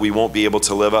 fearful that we won't be able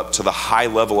to live up to the high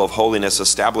level of holiness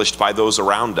established by those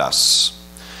around us,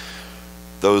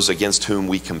 those against whom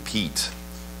we compete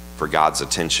for God's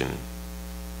attention.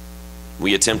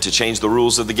 We attempt to change the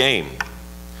rules of the game,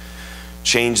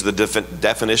 change the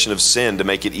definition of sin to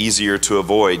make it easier to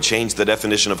avoid, change the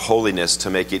definition of holiness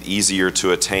to make it easier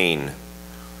to attain.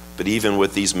 But even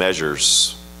with these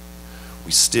measures,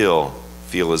 we still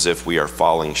feel as if we are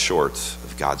falling short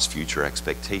of God's future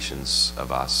expectations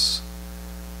of us.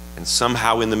 And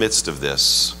somehow in the midst of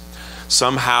this,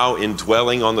 somehow in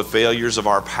dwelling on the failures of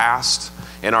our past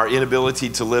and our inability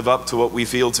to live up to what we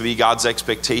feel to be God's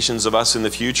expectations of us in the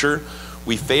future,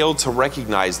 we fail to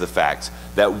recognize the fact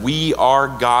that we are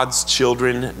God's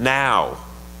children now.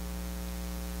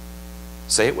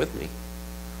 Say it with me.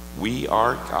 We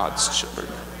are God's children.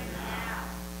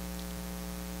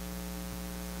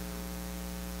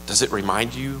 Does it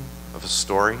remind you of a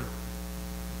story?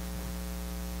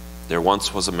 There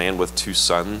once was a man with 2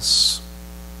 sons.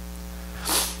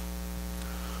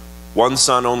 One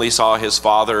son only saw his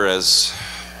father as,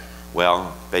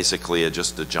 well, basically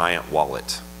just a giant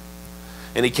wallet.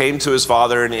 And he came to his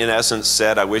father and in essence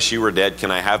said, "I wish you were dead.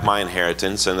 Can I have my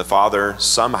inheritance?" And the father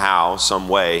somehow, some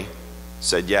way,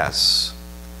 said yes.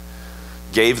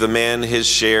 Gave the man his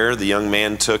share. The young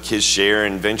man took his share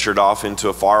and ventured off into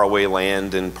a faraway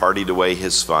land and partied away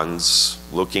his funds,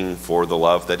 looking for the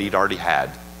love that he'd already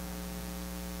had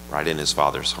right in his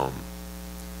father's home.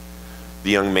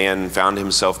 The young man found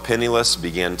himself penniless,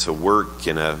 began to work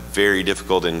in a very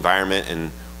difficult environment,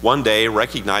 and one day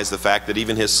recognized the fact that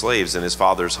even his slaves in his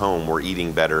father's home were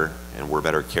eating better and were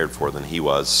better cared for than he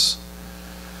was.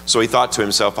 So he thought to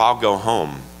himself, "I'll go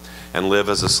home and live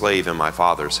as a slave in my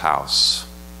father's house."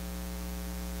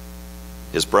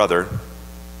 His brother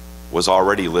was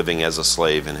already living as a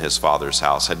slave in his father's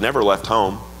house, had never left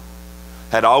home,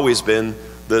 had always been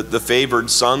the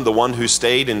favored son, the one who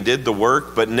stayed and did the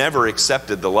work, but never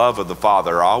accepted the love of the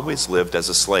father, always lived as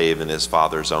a slave in his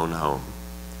father's own home.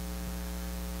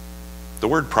 The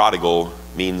word prodigal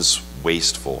means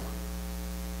wasteful.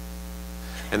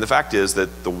 And the fact is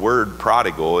that the word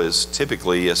prodigal is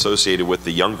typically associated with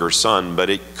the younger son, but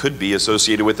it could be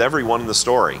associated with everyone in the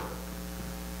story.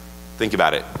 Think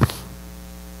about it.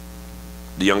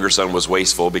 The younger son was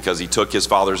wasteful because he took his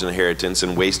father's inheritance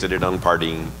and wasted it on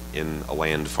partying in a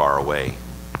land far away.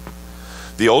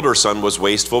 The older son was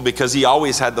wasteful because he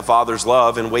always had the father's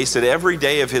love and wasted every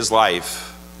day of his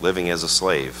life living as a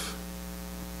slave.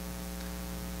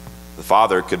 The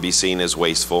father could be seen as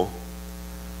wasteful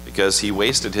because he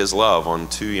wasted his love on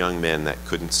 2 young men that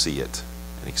couldn't see it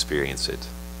and experience it.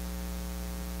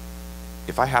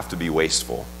 If I have to be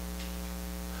wasteful,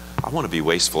 I want to be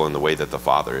wasteful in the way that the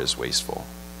Father is wasteful.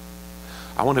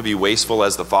 I want to be wasteful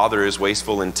as the Father is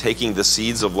wasteful in taking the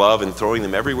seeds of love and throwing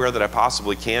them everywhere that I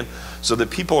possibly can so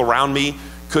that people around me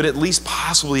could at least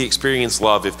possibly experience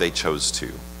love if they chose to.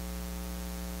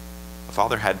 The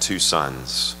Father had 2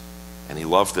 sons, and he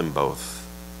loved them both,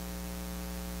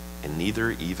 and neither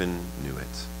even knew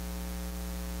it.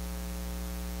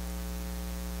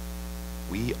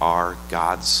 We are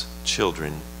God's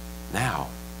children now.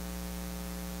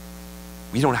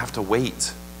 We don't have to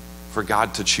wait for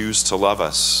God to choose to love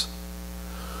us.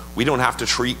 We don't have to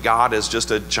treat God as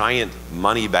just a giant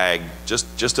money bag,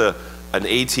 just an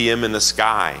ATM in the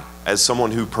sky, as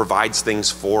someone who provides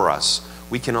things for us.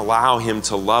 We can allow him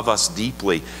to love us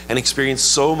deeply and experience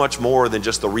so much more than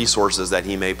just the resources that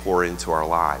he may pour into our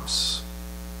lives.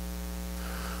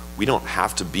 We don't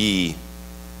have to be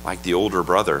like the older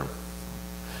brother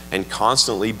and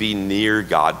constantly be near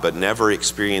God but never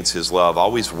experience his love,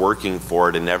 always working for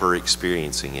it and never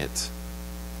experiencing it.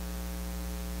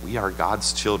 We are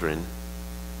God's children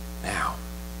now.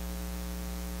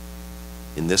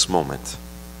 in this moment.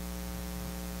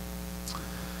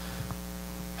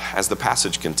 As the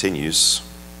passage continues,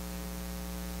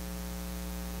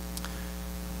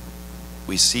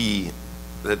 we see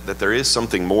that there is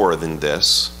something more than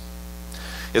this.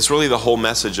 It's really the whole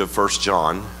message of 1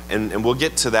 John, and we'll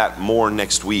get to that more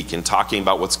next week in talking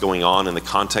about what's going on in the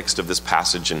context of this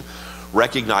passage and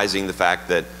recognizing the fact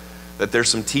that there's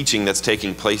some teaching that's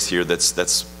taking place here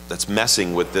that's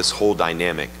messing with this whole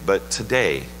dynamic. But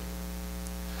today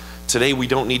we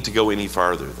don't need to go any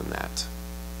farther than that.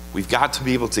 We've got to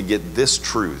be able to get this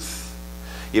truth.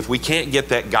 If we can't get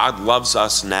that God loves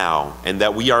us now and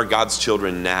that we are God's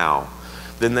children now,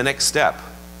 then the next step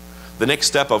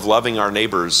of loving our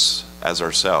neighbors as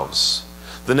ourselves,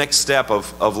 the next step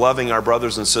of loving our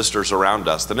brothers and sisters around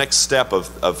us, the next step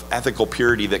of ethical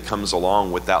purity that comes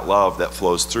along with that love that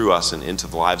flows through us and into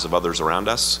the lives of others around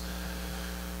us,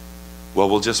 well,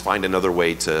 we'll just find another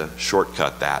way to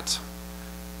shortcut that.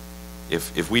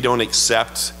 If we don't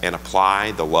accept and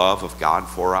apply the love of God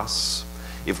for us,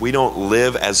 if we don't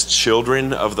live as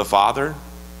children of the Father,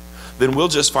 then we'll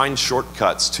just find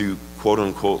shortcuts to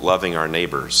quote-unquote loving our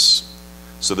neighbors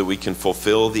so that we can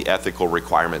fulfill the ethical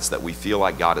requirements that we feel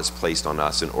like God has placed on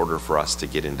us in order for us to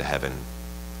get into heaven.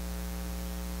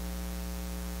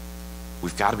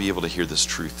 We've got to be able to hear this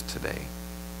truth today.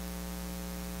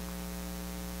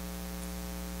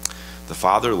 The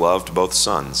Father loved both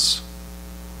sons.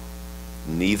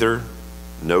 Neither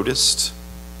noticed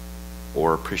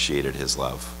or appreciated his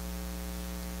love.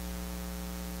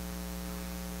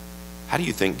 How do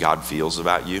you think God feels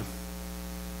about you?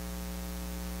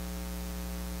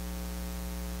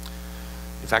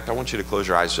 In fact, I want you to close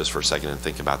your eyes just for a second and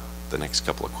think about the next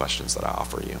couple of questions that I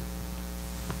offer you.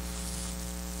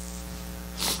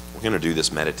 We're going to do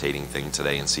this meditating thing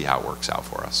today and see how it works out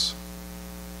for us.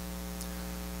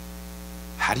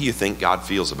 How do you think God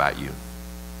feels about you?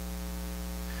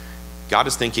 God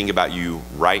is thinking about you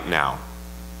right now.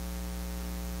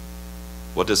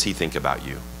 What does he think about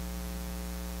you?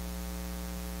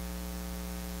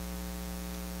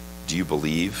 Do you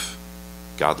believe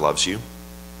God loves you?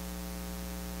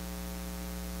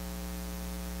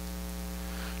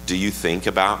 Do you think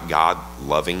about God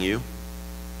loving you?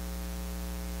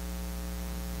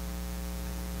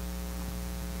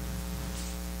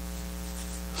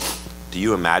 Do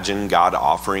you imagine God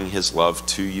offering his love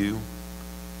to you?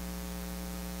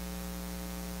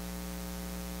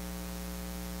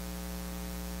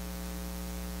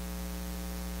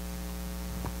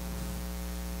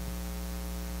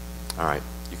 All right,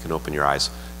 you can open your eyes.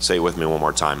 Say it with me one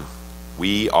more time.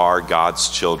 We are God's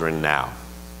children now.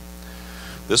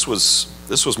 This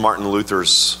was Martin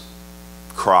Luther's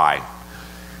cry.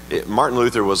 Martin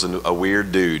Luther was a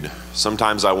weird dude.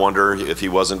 Sometimes I wonder if he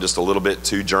wasn't just a little bit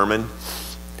too German,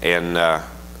 and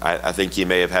I think he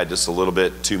may have had just a little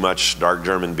bit too much dark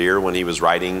German beer when he was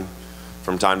writing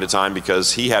from time to time,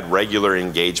 because he had regular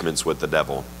engagements with the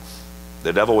devil.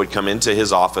 The devil would come into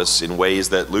his office in ways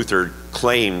that Luther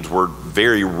claimed were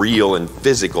very real and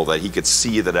physical, that he could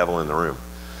see the devil in the room.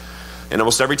 And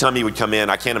almost every time he would come in,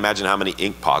 I can't imagine how many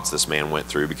ink pots this man went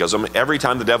through, because every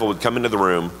time the devil would come into the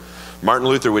room, Martin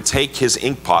Luther would take his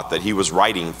ink pot that he was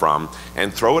writing from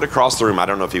and throw it across the room. I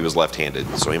don't know if he was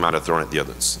left-handed, so he might have thrown it the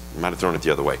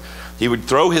other way. He would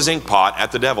throw his ink pot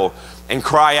at the devil and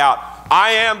cry out,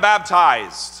 "I am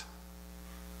baptized."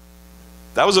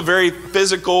 That was a very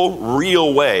physical,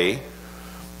 real way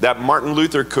that Martin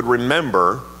Luther could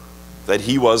remember that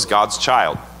he was God's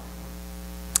child.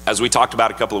 As we talked about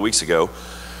a couple of weeks ago,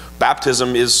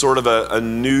 baptism is sort of a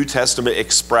New Testament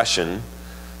expression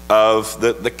of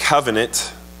the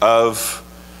covenant of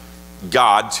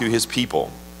God to his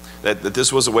people. That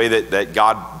this was a way that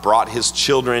God brought his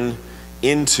children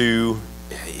into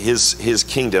his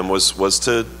kingdom, was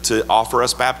to offer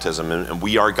us baptism. And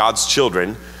we are God's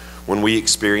children when we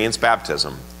experience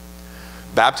baptism.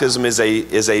 Baptism is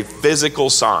a physical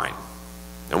sign.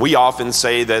 And we often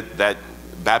say that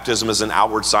baptism is an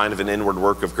outward sign of an inward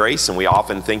work of grace, and we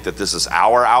often think that this is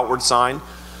our outward sign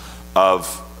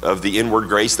of the inward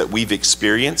grace that we've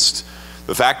experienced.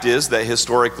 The fact is that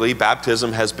historically,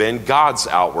 baptism has been God's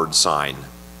outward sign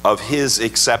of his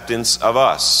acceptance of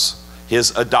us,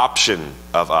 his adoption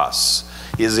of us,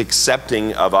 his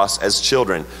accepting of us as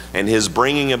children, and his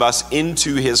bringing of us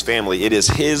into his family. It is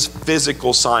his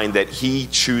physical sign that he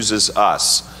chooses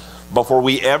us before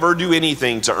we ever do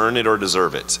anything to earn it or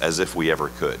deserve it, as if we ever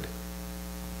could.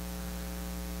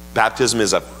 Baptism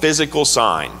is a physical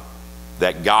sign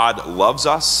that God loves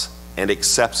us and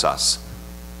accepts us.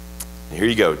 And here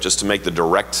you go, just to make the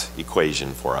direct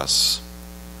equation for us.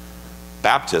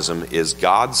 Baptism is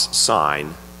God's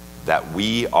sign that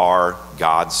we are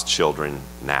God's children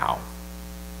now.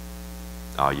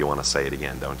 Oh, you want to say it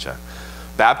again, don't you?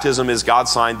 Baptism is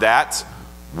God's sign that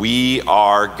we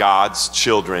are God's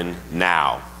children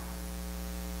now.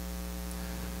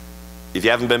 If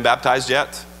you haven't been baptized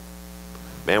yet,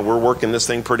 man, we're working this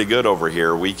thing pretty good over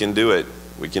here. We can do it.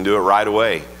 We can do it right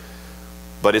away.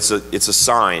 But it's a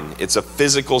sign. It's a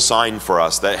physical sign for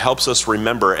us that helps us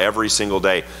remember every single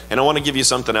day. And I want to give you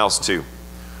something else too.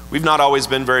 We've not always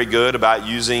been very good about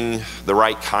using the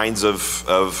right kinds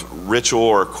of ritual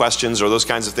or questions or those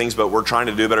kinds of things, but we're trying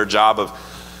to do a better job of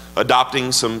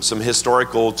adopting some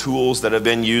historical tools that have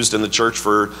been used in the church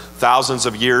for thousands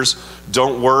of years.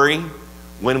 Don't worry.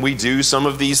 When we do some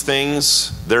of these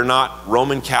things, they're not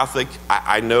Roman Catholic.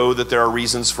 I know that there are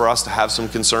reasons for us to have some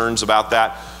concerns about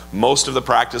that. Most of the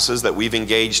practices that we've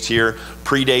engaged here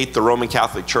predate the Roman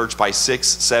Catholic Church by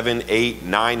 600, 700, 800,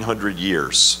 900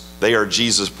 years. They are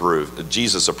Jesus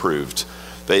approved.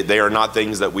 They are not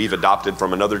things that we've adopted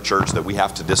from another church that we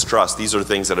have to distrust. These are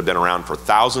things that have been around for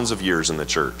thousands of years in the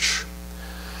church.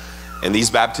 And these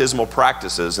baptismal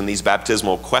practices and these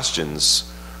baptismal questions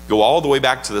go all the way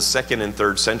back to the 2nd and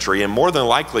 3rd century, and more than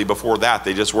likely before that,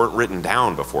 they just weren't written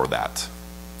down before that.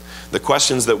 The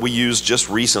questions that we used just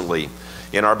recently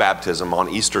in our baptism on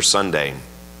Easter Sunday,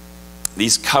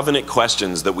 these covenant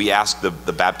questions that we ask the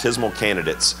baptismal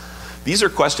candidates, these are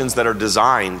questions that are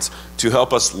designed to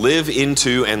help us live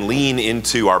into and lean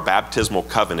into our baptismal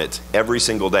covenant every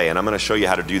single day, and I'm going to show you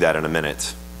how to do that in a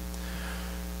minute.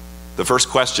 The first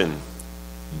question: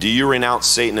 do you renounce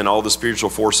Satan and all the spiritual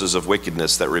forces of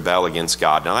wickedness that rebel against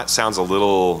God? Now that sounds a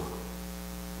little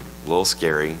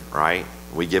scary, right?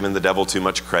 We giving the devil too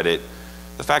much credit.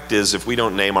 The fact is, if we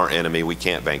don't name our enemy, we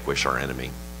can't vanquish our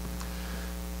enemy.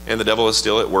 And the devil is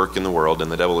still at work in the world,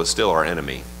 and the devil is still our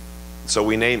enemy. So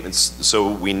we name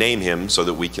him so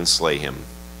that we can slay him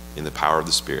in the power of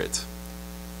the Spirit.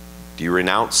 Do you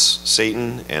renounce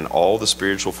Satan and all the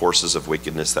spiritual forces of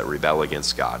wickedness that rebel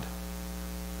against God?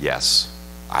 Yes,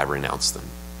 I renounce them.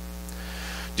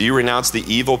 Do you renounce the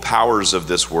evil powers of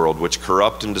this world which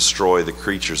corrupt and destroy the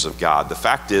creatures of God? The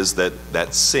fact is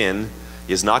that sin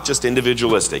is not just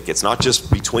individualistic. It's not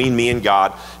just between me and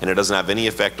God, and it doesn't have any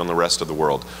effect on the rest of the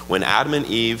world. When Adam and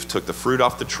Eve took the fruit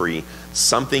off the tree,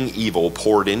 something evil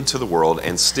poured into the world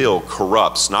and still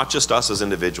corrupts not just us as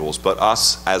individuals, but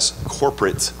us as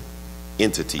corporate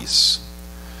entities.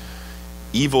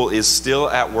 Evil is still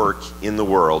at work in the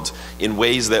world in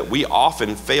ways that we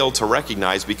often fail to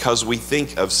recognize because we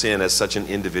think of sin as such an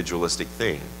individualistic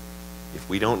thing. If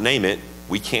we don't name it,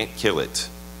 we can't kill it.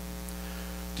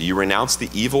 Do you renounce the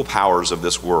evil powers of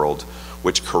this world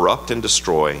which corrupt and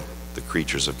destroy the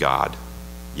creatures of God?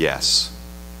 Yes,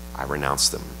 I renounce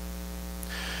them.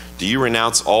 Do you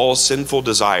renounce all sinful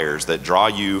desires that draw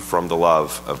you from the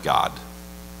love of God?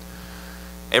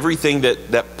 Everything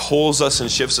that pulls us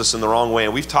and shifts us in the wrong way,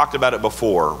 and we've talked about it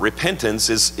before. Repentance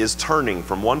is turning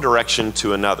from one direction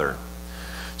to another.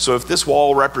 So if this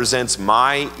wall represents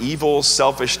my evil,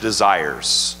 selfish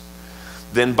desires,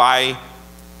 then by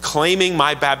claiming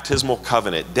my baptismal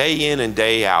covenant day in and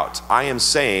day out, I am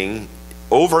saying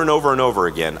over and over and over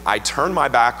again, I turn my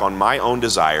back on my own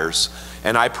desires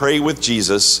and I pray with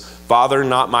Jesus, Father,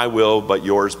 not my will, but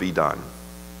yours be done.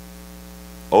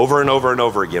 Over and over and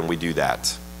over again, we do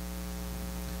that.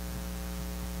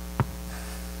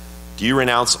 Do you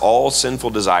renounce all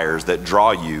sinful desires that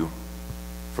draw you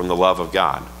from the love of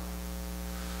God?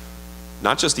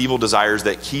 Not just evil desires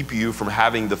that keep you from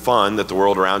having the fun that the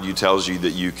world around you tells you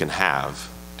that you can have.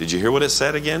 Did you hear what it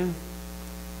said again?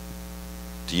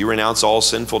 Do you renounce all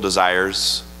sinful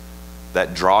desires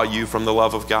that draw you from the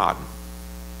love of God?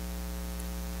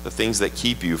 The things that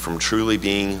keep you from truly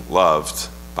being loved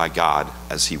by God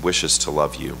as He wishes to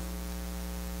love you.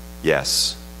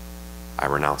 Yes, I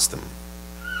renounce them.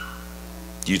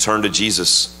 Do you turn to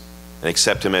Jesus and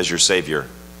accept Him as your Savior?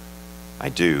 I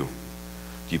do.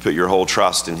 Do you put your whole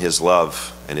trust in His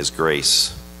love and His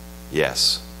grace?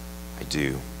 Yes, I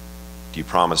do. Do you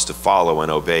promise to follow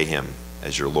and obey Him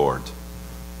as your Lord?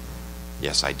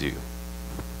 Yes, I do.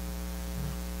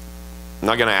 I'm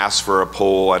not going to ask for a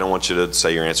poll. I don't want you to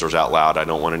say your answers out loud. I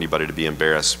don't want anybody to be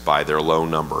embarrassed by their low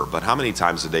number. But how many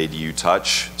times a day do you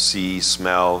touch, see,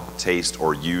 smell, taste,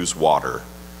 or use water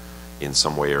in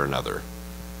some way or another?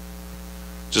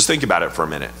 Just think about it for a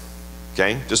minute.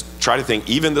 Okay? Just try to think,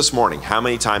 even this morning, how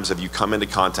many times have you come into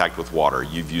contact with water?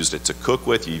 You've used it to cook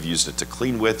with, you've used it to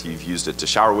clean with, you've used it to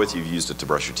shower with, you've used it to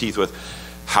brush your teeth with.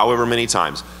 However many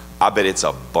times, I bet it's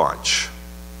a bunch.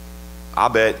 I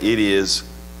bet it is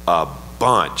a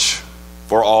bunch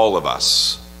for all of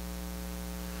us.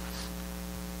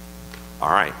 All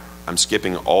right. I'm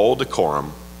skipping all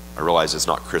decorum. I realize it's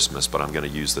not Christmas, but I'm going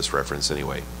to use this reference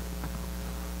anyway.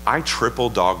 I triple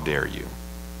dog dare you.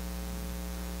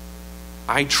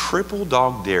 I triple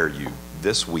dog dare you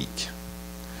this week.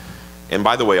 And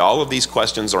by the way, all of these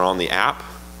questions are on the app,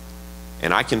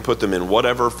 and I can put them in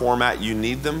whatever format you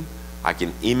need them. I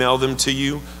can email them to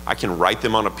you. I can write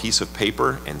them on a piece of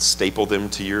paper and staple them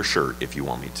to your shirt if you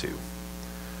want me to.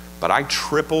 But I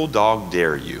triple dog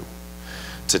dare you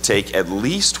to take at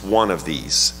least one of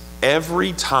these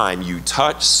every time you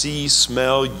touch, see,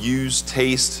 smell, use,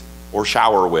 taste, or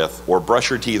shower with, or brush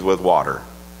your teeth with water.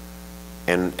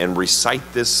 And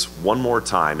recite this one more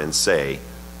time and say,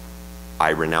 I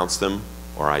renounce them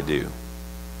or I do.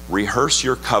 Rehearse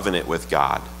your covenant with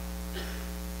God.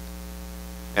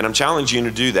 And I'm challenging you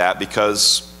to do that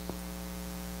because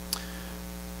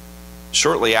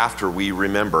shortly after we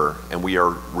remember and we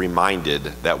are reminded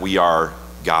that we are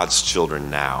God's children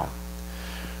now,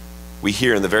 we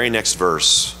hear in the very next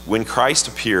verse, when Christ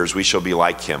appears, we shall be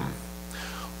like him.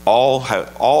 All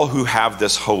who have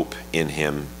this hope in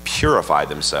him purify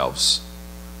themselves,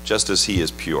 just as he is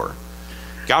pure.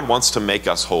 God wants to make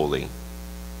us holy.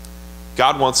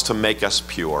 God wants to make us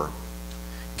pure.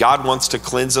 God wants to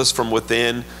cleanse us from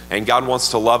within, and God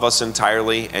wants to love us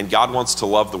entirely, and God wants to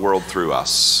love the world through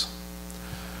us.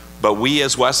 But we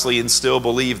as Wesleyans still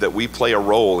believe that we play a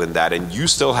role in that, and you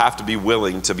still have to be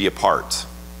willing to be a part.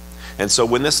 And so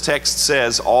when this text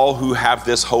says, all who have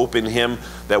this hope in him,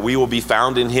 that we will be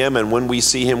found in him, and when we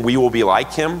see him, we will be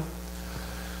like him,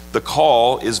 the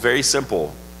call is very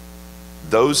simple.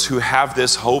 Those who have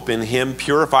this hope in him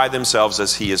purify themselves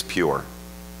as he is pure.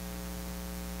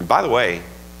 And by the way,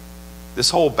 this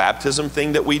whole baptism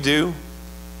thing that we do,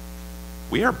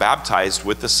 we are baptized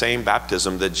with the same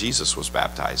baptism that Jesus was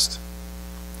baptized.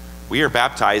 We are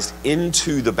baptized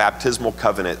into the baptismal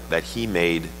covenant that he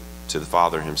made to the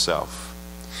Father himself.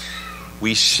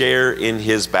 We share in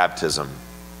his baptism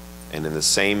and in the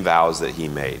same vows that he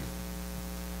made.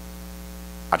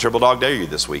 I triple dog dare you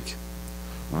this week.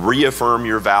 Reaffirm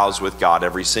your vows with God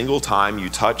every single time you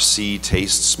touch, see,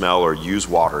 taste, smell, or use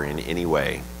water in any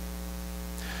way.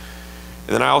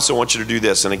 And then I also want you to do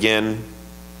this. And again,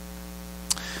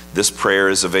 this prayer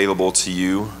is available to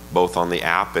you both on the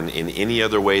app and in any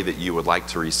other way that you would like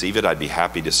to receive it. I'd be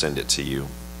happy to send it to you.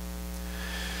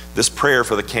 This prayer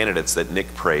for the candidates that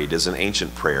Nick prayed is an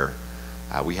ancient prayer.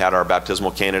 We had our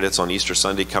baptismal candidates on Easter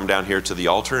Sunday come down here to the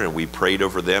altar, and we prayed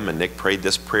over them, and Nick prayed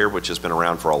this prayer, which has been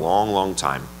around for a long, long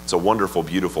time. It's a wonderful,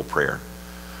 beautiful prayer.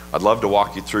 I'd love to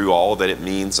walk you through all that it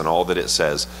means and all that it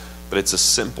says, but it's a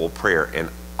simple prayer, and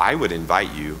I would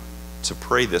invite you to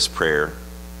pray this prayer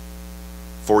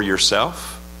for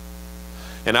yourself,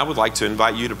 and I would like to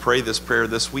invite you to pray this prayer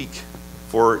this week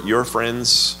for your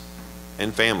friends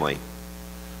and family,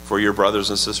 for your brothers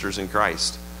and sisters in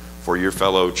Christ, for your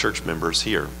fellow church members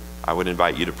here. I would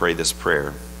invite you to pray this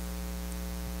prayer.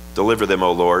 Deliver them,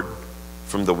 O Lord,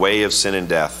 from the way of sin and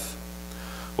death.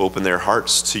 Open their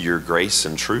hearts to your grace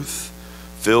and truth.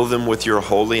 Fill them with your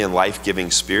holy and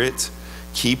life-giving Spirit.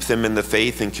 Keep them in the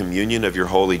faith and communion of your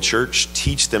holy church.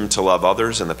 Teach them to love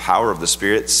others in the power of the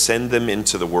Spirit. Send them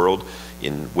into the world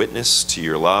in witness to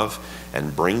your love,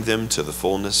 and bring them to the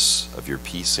fullness of your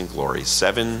peace and glory.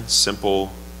 7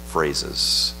 simple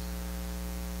phrases.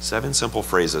 7 simple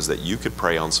phrases that you could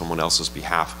pray on someone else's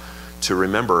behalf to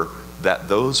remember that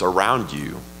those around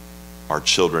you are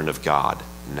children of God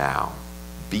now,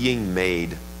 being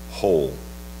made whole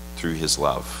through his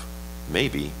love.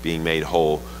 Maybe being made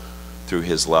whole through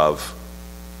his love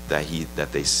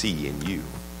that they see in you.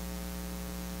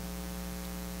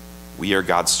 We are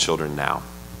God's children now.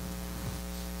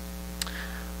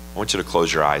 I want you to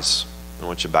close your eyes. I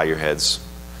want you to bow your heads.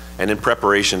 And in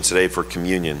preparation today for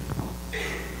communion,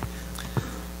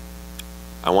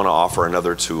 I want to offer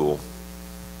another tool.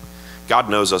 God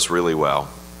knows us really well.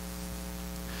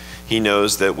 He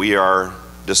knows that we are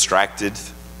distracted.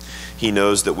 He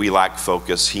knows that we lack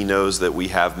focus. He knows that we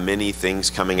have many things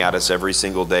coming at us every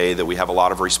single day, that we have a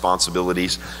lot of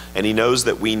responsibilities. And he knows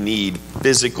that we need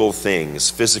physical things,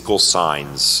 physical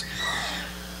signs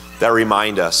that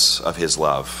remind us of his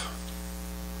love.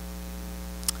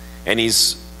 And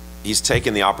he's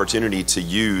taken the opportunity to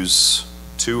use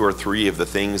 2 or 3 of the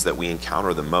things that we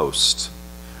encounter the most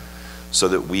so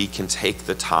that we can take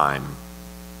the time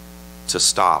to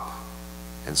stop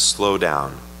and slow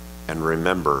down and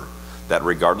remember that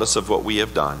regardless of what we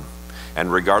have done,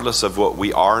 and regardless of what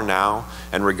we are now,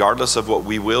 and regardless of what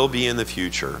we will be in the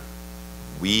future,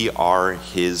 we are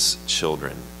his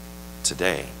children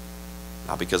today.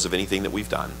 Not because of anything that we've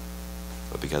done,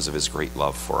 but because of his great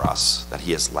love for us that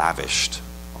he has lavished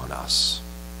on us.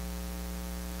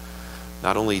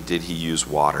 not only did he use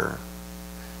water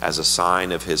as a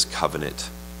sign of his covenant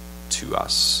to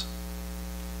us,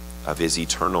 of his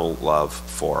eternal love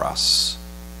for us,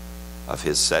 of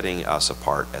his setting us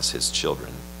apart as his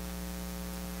children,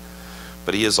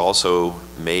 but he has also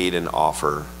made an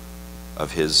offer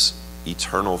of his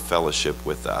eternal fellowship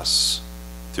with us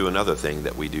through another thing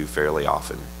that we do fairly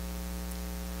often.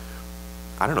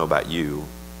 I don't know about you,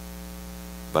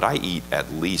 but I eat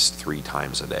at least 3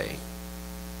 times a day.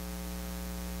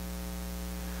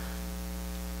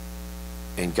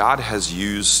 And God has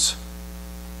used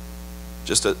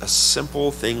just a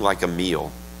simple thing like a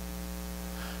meal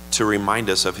to remind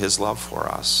us of his love for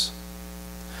us.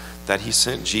 That he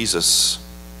sent Jesus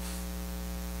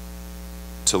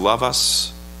to love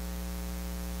us,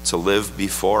 to live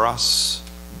before us,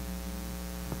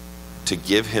 to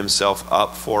give himself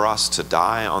up for us, to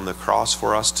die on the cross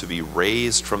for us, to be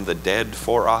raised from the dead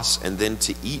for us, and then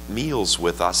to eat meals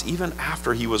with us even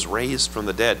after he was raised from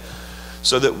the dead,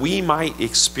 so that we might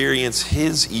experience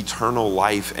his eternal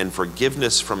life and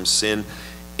forgiveness from sin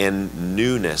and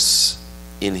newness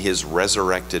in his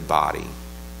resurrected body.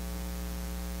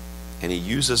 And he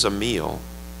uses a meal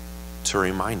to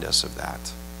remind us of that.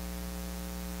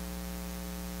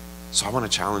 So I want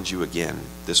to challenge you again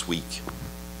this week.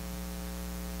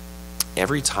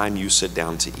 Every time you sit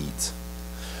down to eat,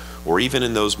 or even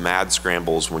in those mad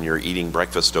scrambles when you're eating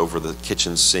breakfast over the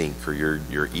kitchen sink, or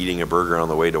you're eating a burger on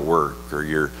the way to work, or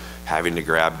you're having to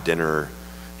grab dinner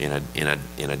in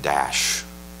a dash,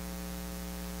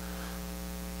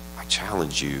 I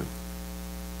challenge you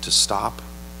to stop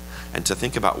and to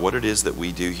think about what it is that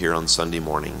we do here on Sunday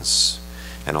mornings,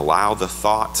 and allow the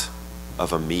thought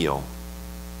of a meal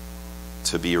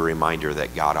to be a reminder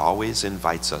that God always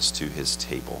invites us to his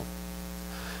table,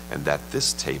 and that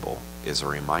this table is a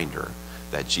reminder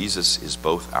that Jesus is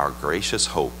both our gracious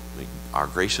hope, our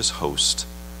gracious host,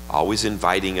 always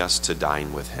inviting us to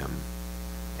dine with him,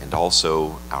 and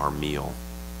also our meal.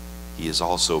 He is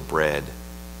also bread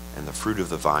and the fruit of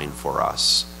the vine for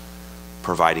us,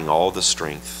 providing all the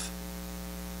strength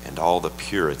and all the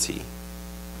purity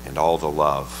and all the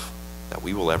love that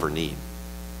we will ever need.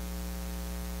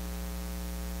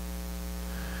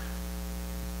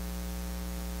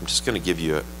 I'm just going to give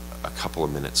you a couple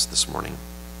of minutes this morning.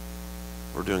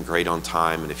 We're doing great on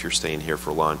time, and if you're staying here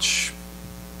for lunch,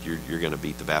 you're going to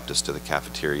beat the Baptist to the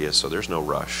cafeteria, so there's no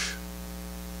rush.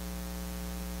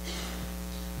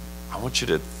 I want you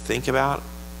to think about,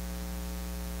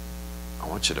 I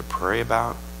want you to pray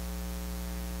about,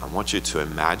 I want you to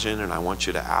imagine, and I want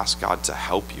you to ask God to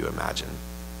help you imagine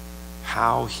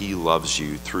how he loves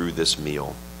you through this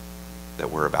meal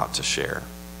that we're about to share.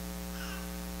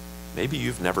 Maybe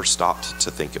you've never stopped to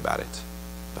think about it,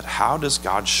 but how does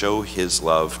God show his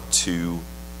love to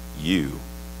you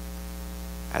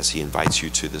as he invites you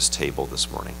to this table this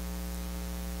morning?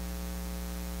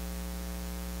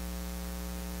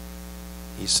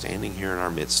 He's standing here in our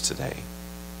midst today.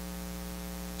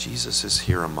 Jesus is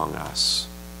here among us.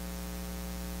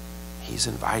 He's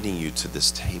inviting you to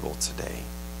this table today.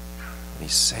 And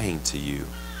he's saying to you,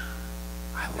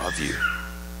 I love you.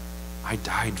 I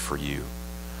died for you.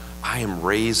 I am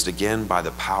raised again by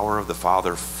the power of the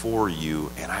Father for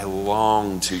you, and I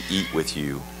long to eat with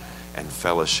you and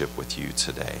fellowship with you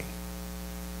today.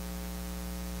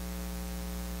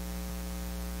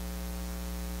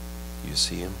 Do you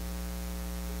see him?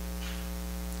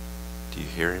 Do you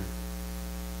hear him?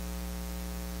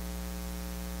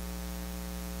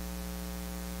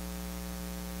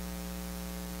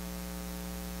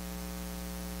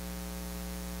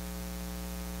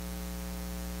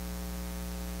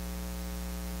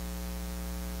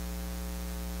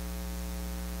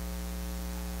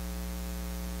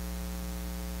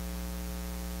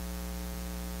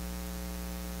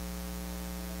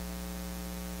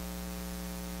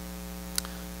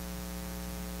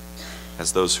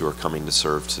 As those who are coming to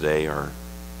serve today are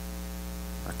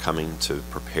coming to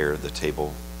prepare the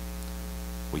table,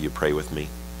 will you pray with me?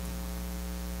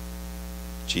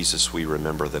 Jesus, we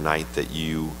remember the night that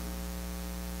you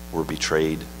were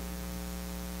betrayed,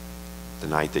 the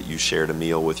night that you shared a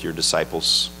meal with your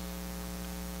disciples.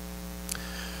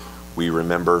 We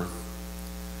remember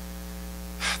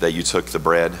that you took the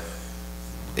bread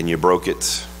and you broke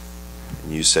it,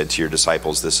 and you said to your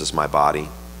disciples, "This is my body,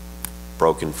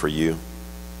 broken for you.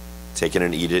 Take it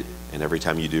and eat it, and every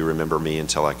time you do, remember me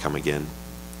until I come again."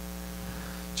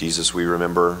 Jesus, we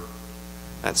remember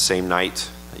that same night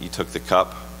that you took the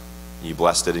cup, and you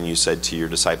blessed it, and you said to your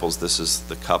disciples, "This is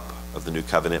the cup of the new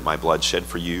covenant, my blood shed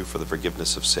for you for the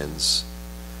forgiveness of sins.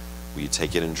 Will you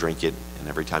take it and drink it, and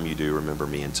every time you do, remember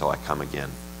me until I come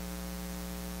again."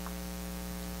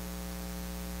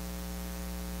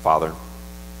 Father,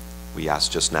 we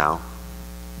ask just now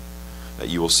that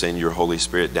you will send your Holy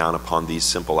Spirit down upon these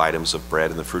simple items of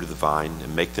bread and the fruit of the vine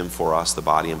and make them for us the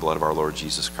body and blood of our Lord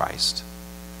Jesus Christ.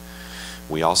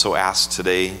 We also ask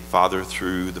today, Father,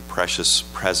 through the precious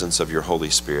presence of your Holy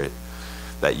Spirit,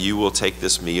 that you will take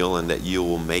this meal and that you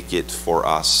will make it for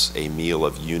us a meal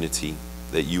of unity,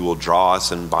 that you will draw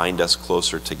us and bind us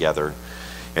closer together,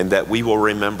 and that we will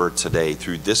remember today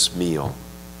through this meal,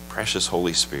 precious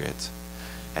Holy Spirit,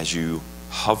 as you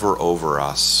hover over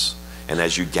us and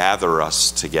as you gather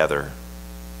us together,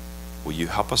 will you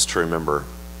help us to remember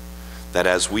that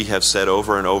as we have said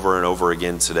over and over and over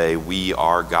again today, we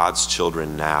are God's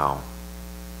children now,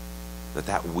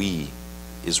 that we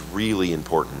is really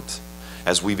important.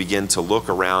 As we begin to look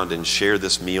around and share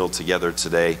this meal together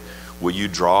today, will you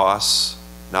draw us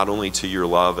not only to your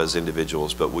love as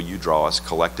individuals, but will you draw us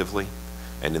collectively?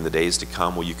 And in the days to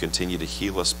come, will you continue to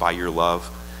heal us by your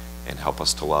love and help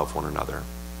us to love one another?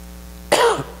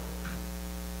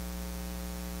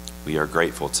 We are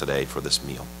grateful today for this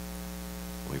meal.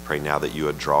 We pray now that you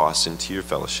would draw us into your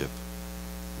fellowship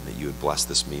and that you would bless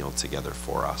this meal together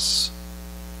for us.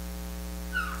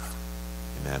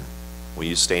 Amen. Will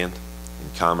you stand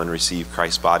and come and receive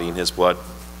Christ's body and his blood?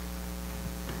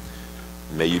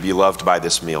 May you be loved by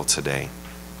this meal today.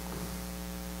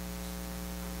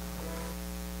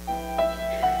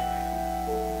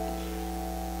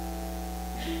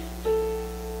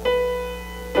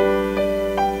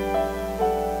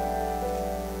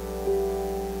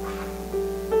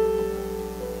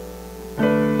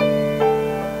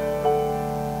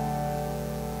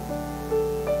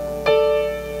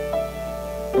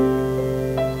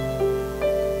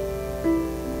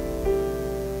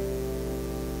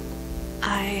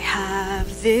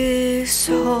 This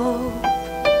hope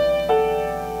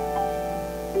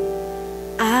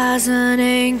as an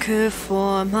anchor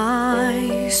for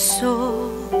my soul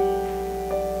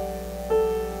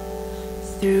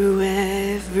through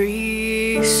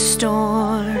every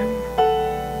storm.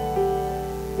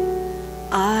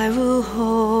 I will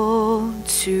hold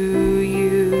to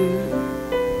you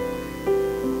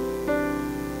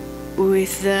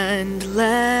with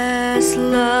endless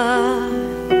love.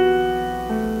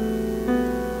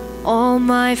 All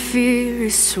my fear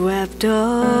is swept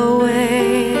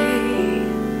away.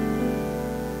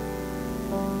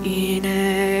 In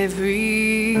everything,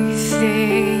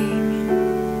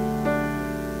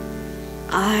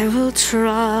 I will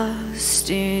trust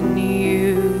in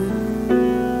you.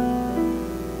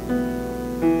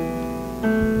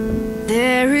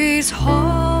 There is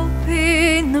hope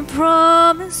in the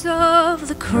promise of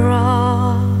the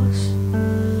cross.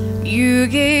 You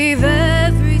gave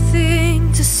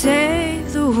everything to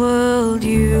save the world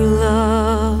you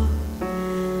love,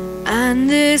 and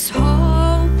this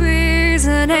hope is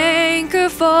an anchor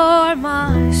for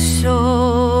my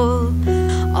soul.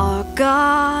 Our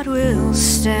God will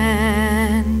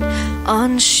stand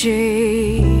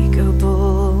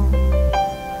unshakable.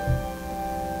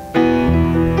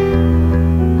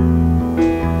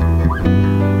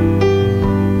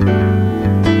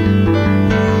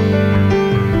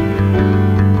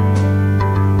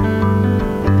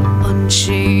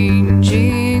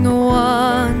 Unchanging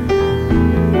one,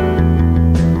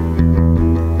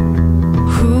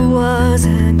 who was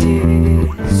and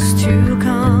is to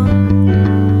come.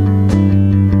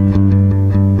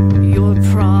 Your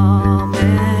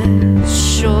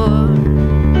promise sure,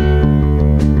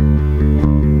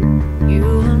 you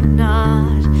will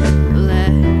not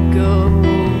let go.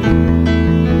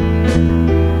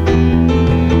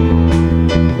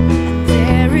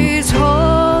 There is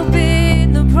hope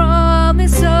in the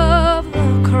promise of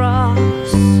the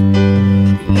cross.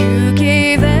 You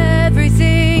gave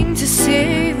everything to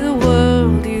save the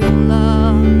world you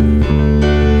love,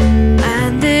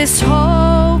 and this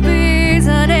hope is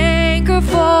an anchor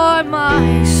for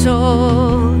my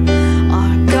soul.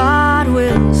 Our God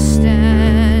will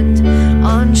stand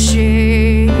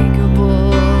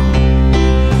unshakable,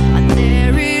 and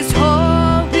there is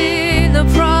hope in the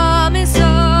promise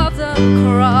of the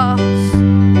cross.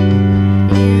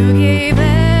 You gave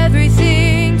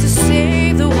everything to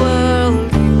save the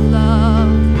world you love,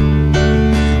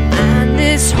 and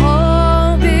this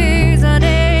hope is an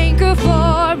anchor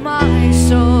for my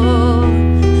soul.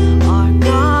 Our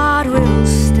God will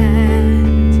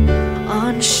stand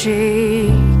unshakable.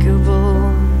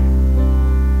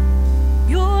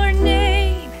 Your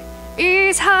name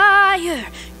is higher,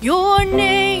 your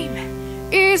name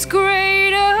is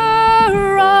greater.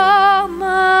 All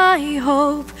my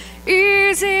hope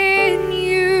is in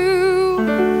you.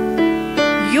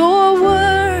 Your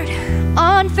word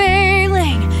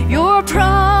unfailing, your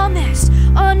promise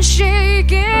unchanging.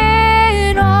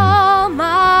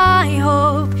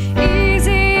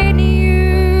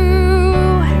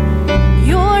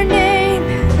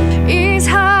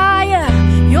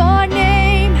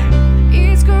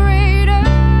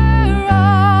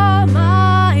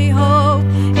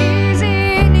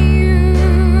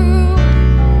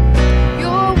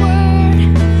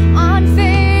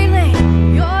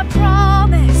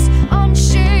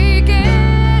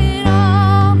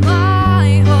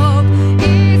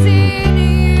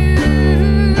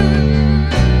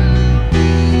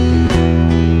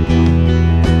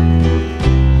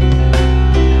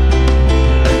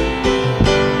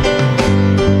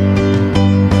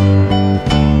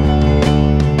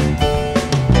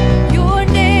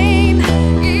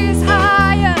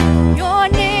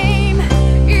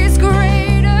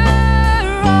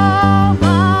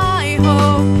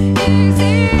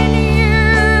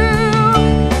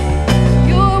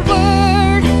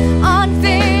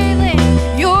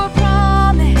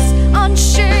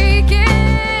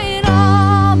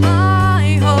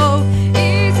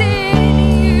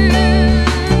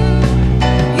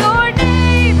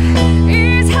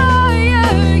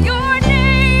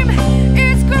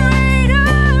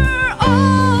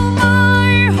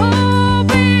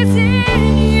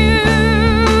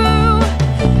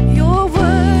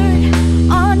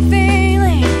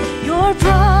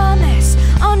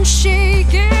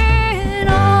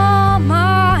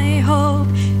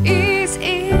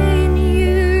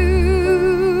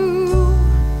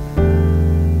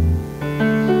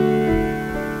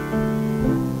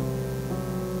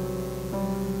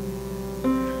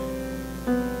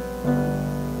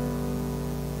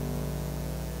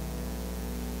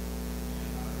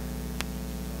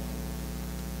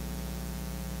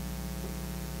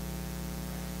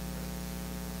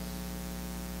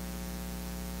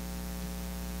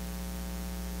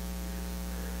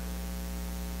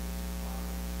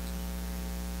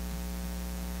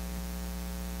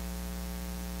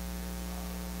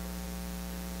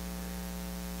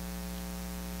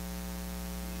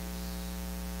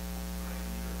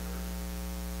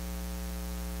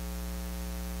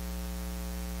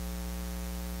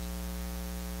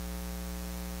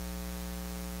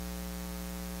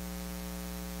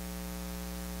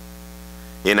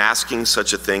 In asking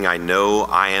such a thing, I know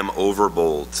I am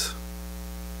overbold,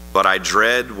 but I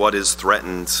dread what is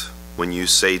threatened when you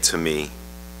say to me,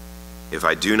 if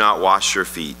I do not wash your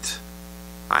feet,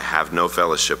 I have no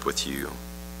fellowship with you.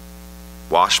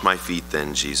 Wash my feet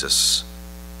then, Jesus,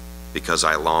 because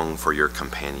I long for your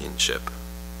companionship.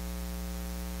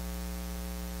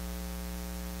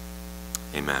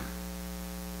 Amen.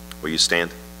 Will you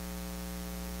stand?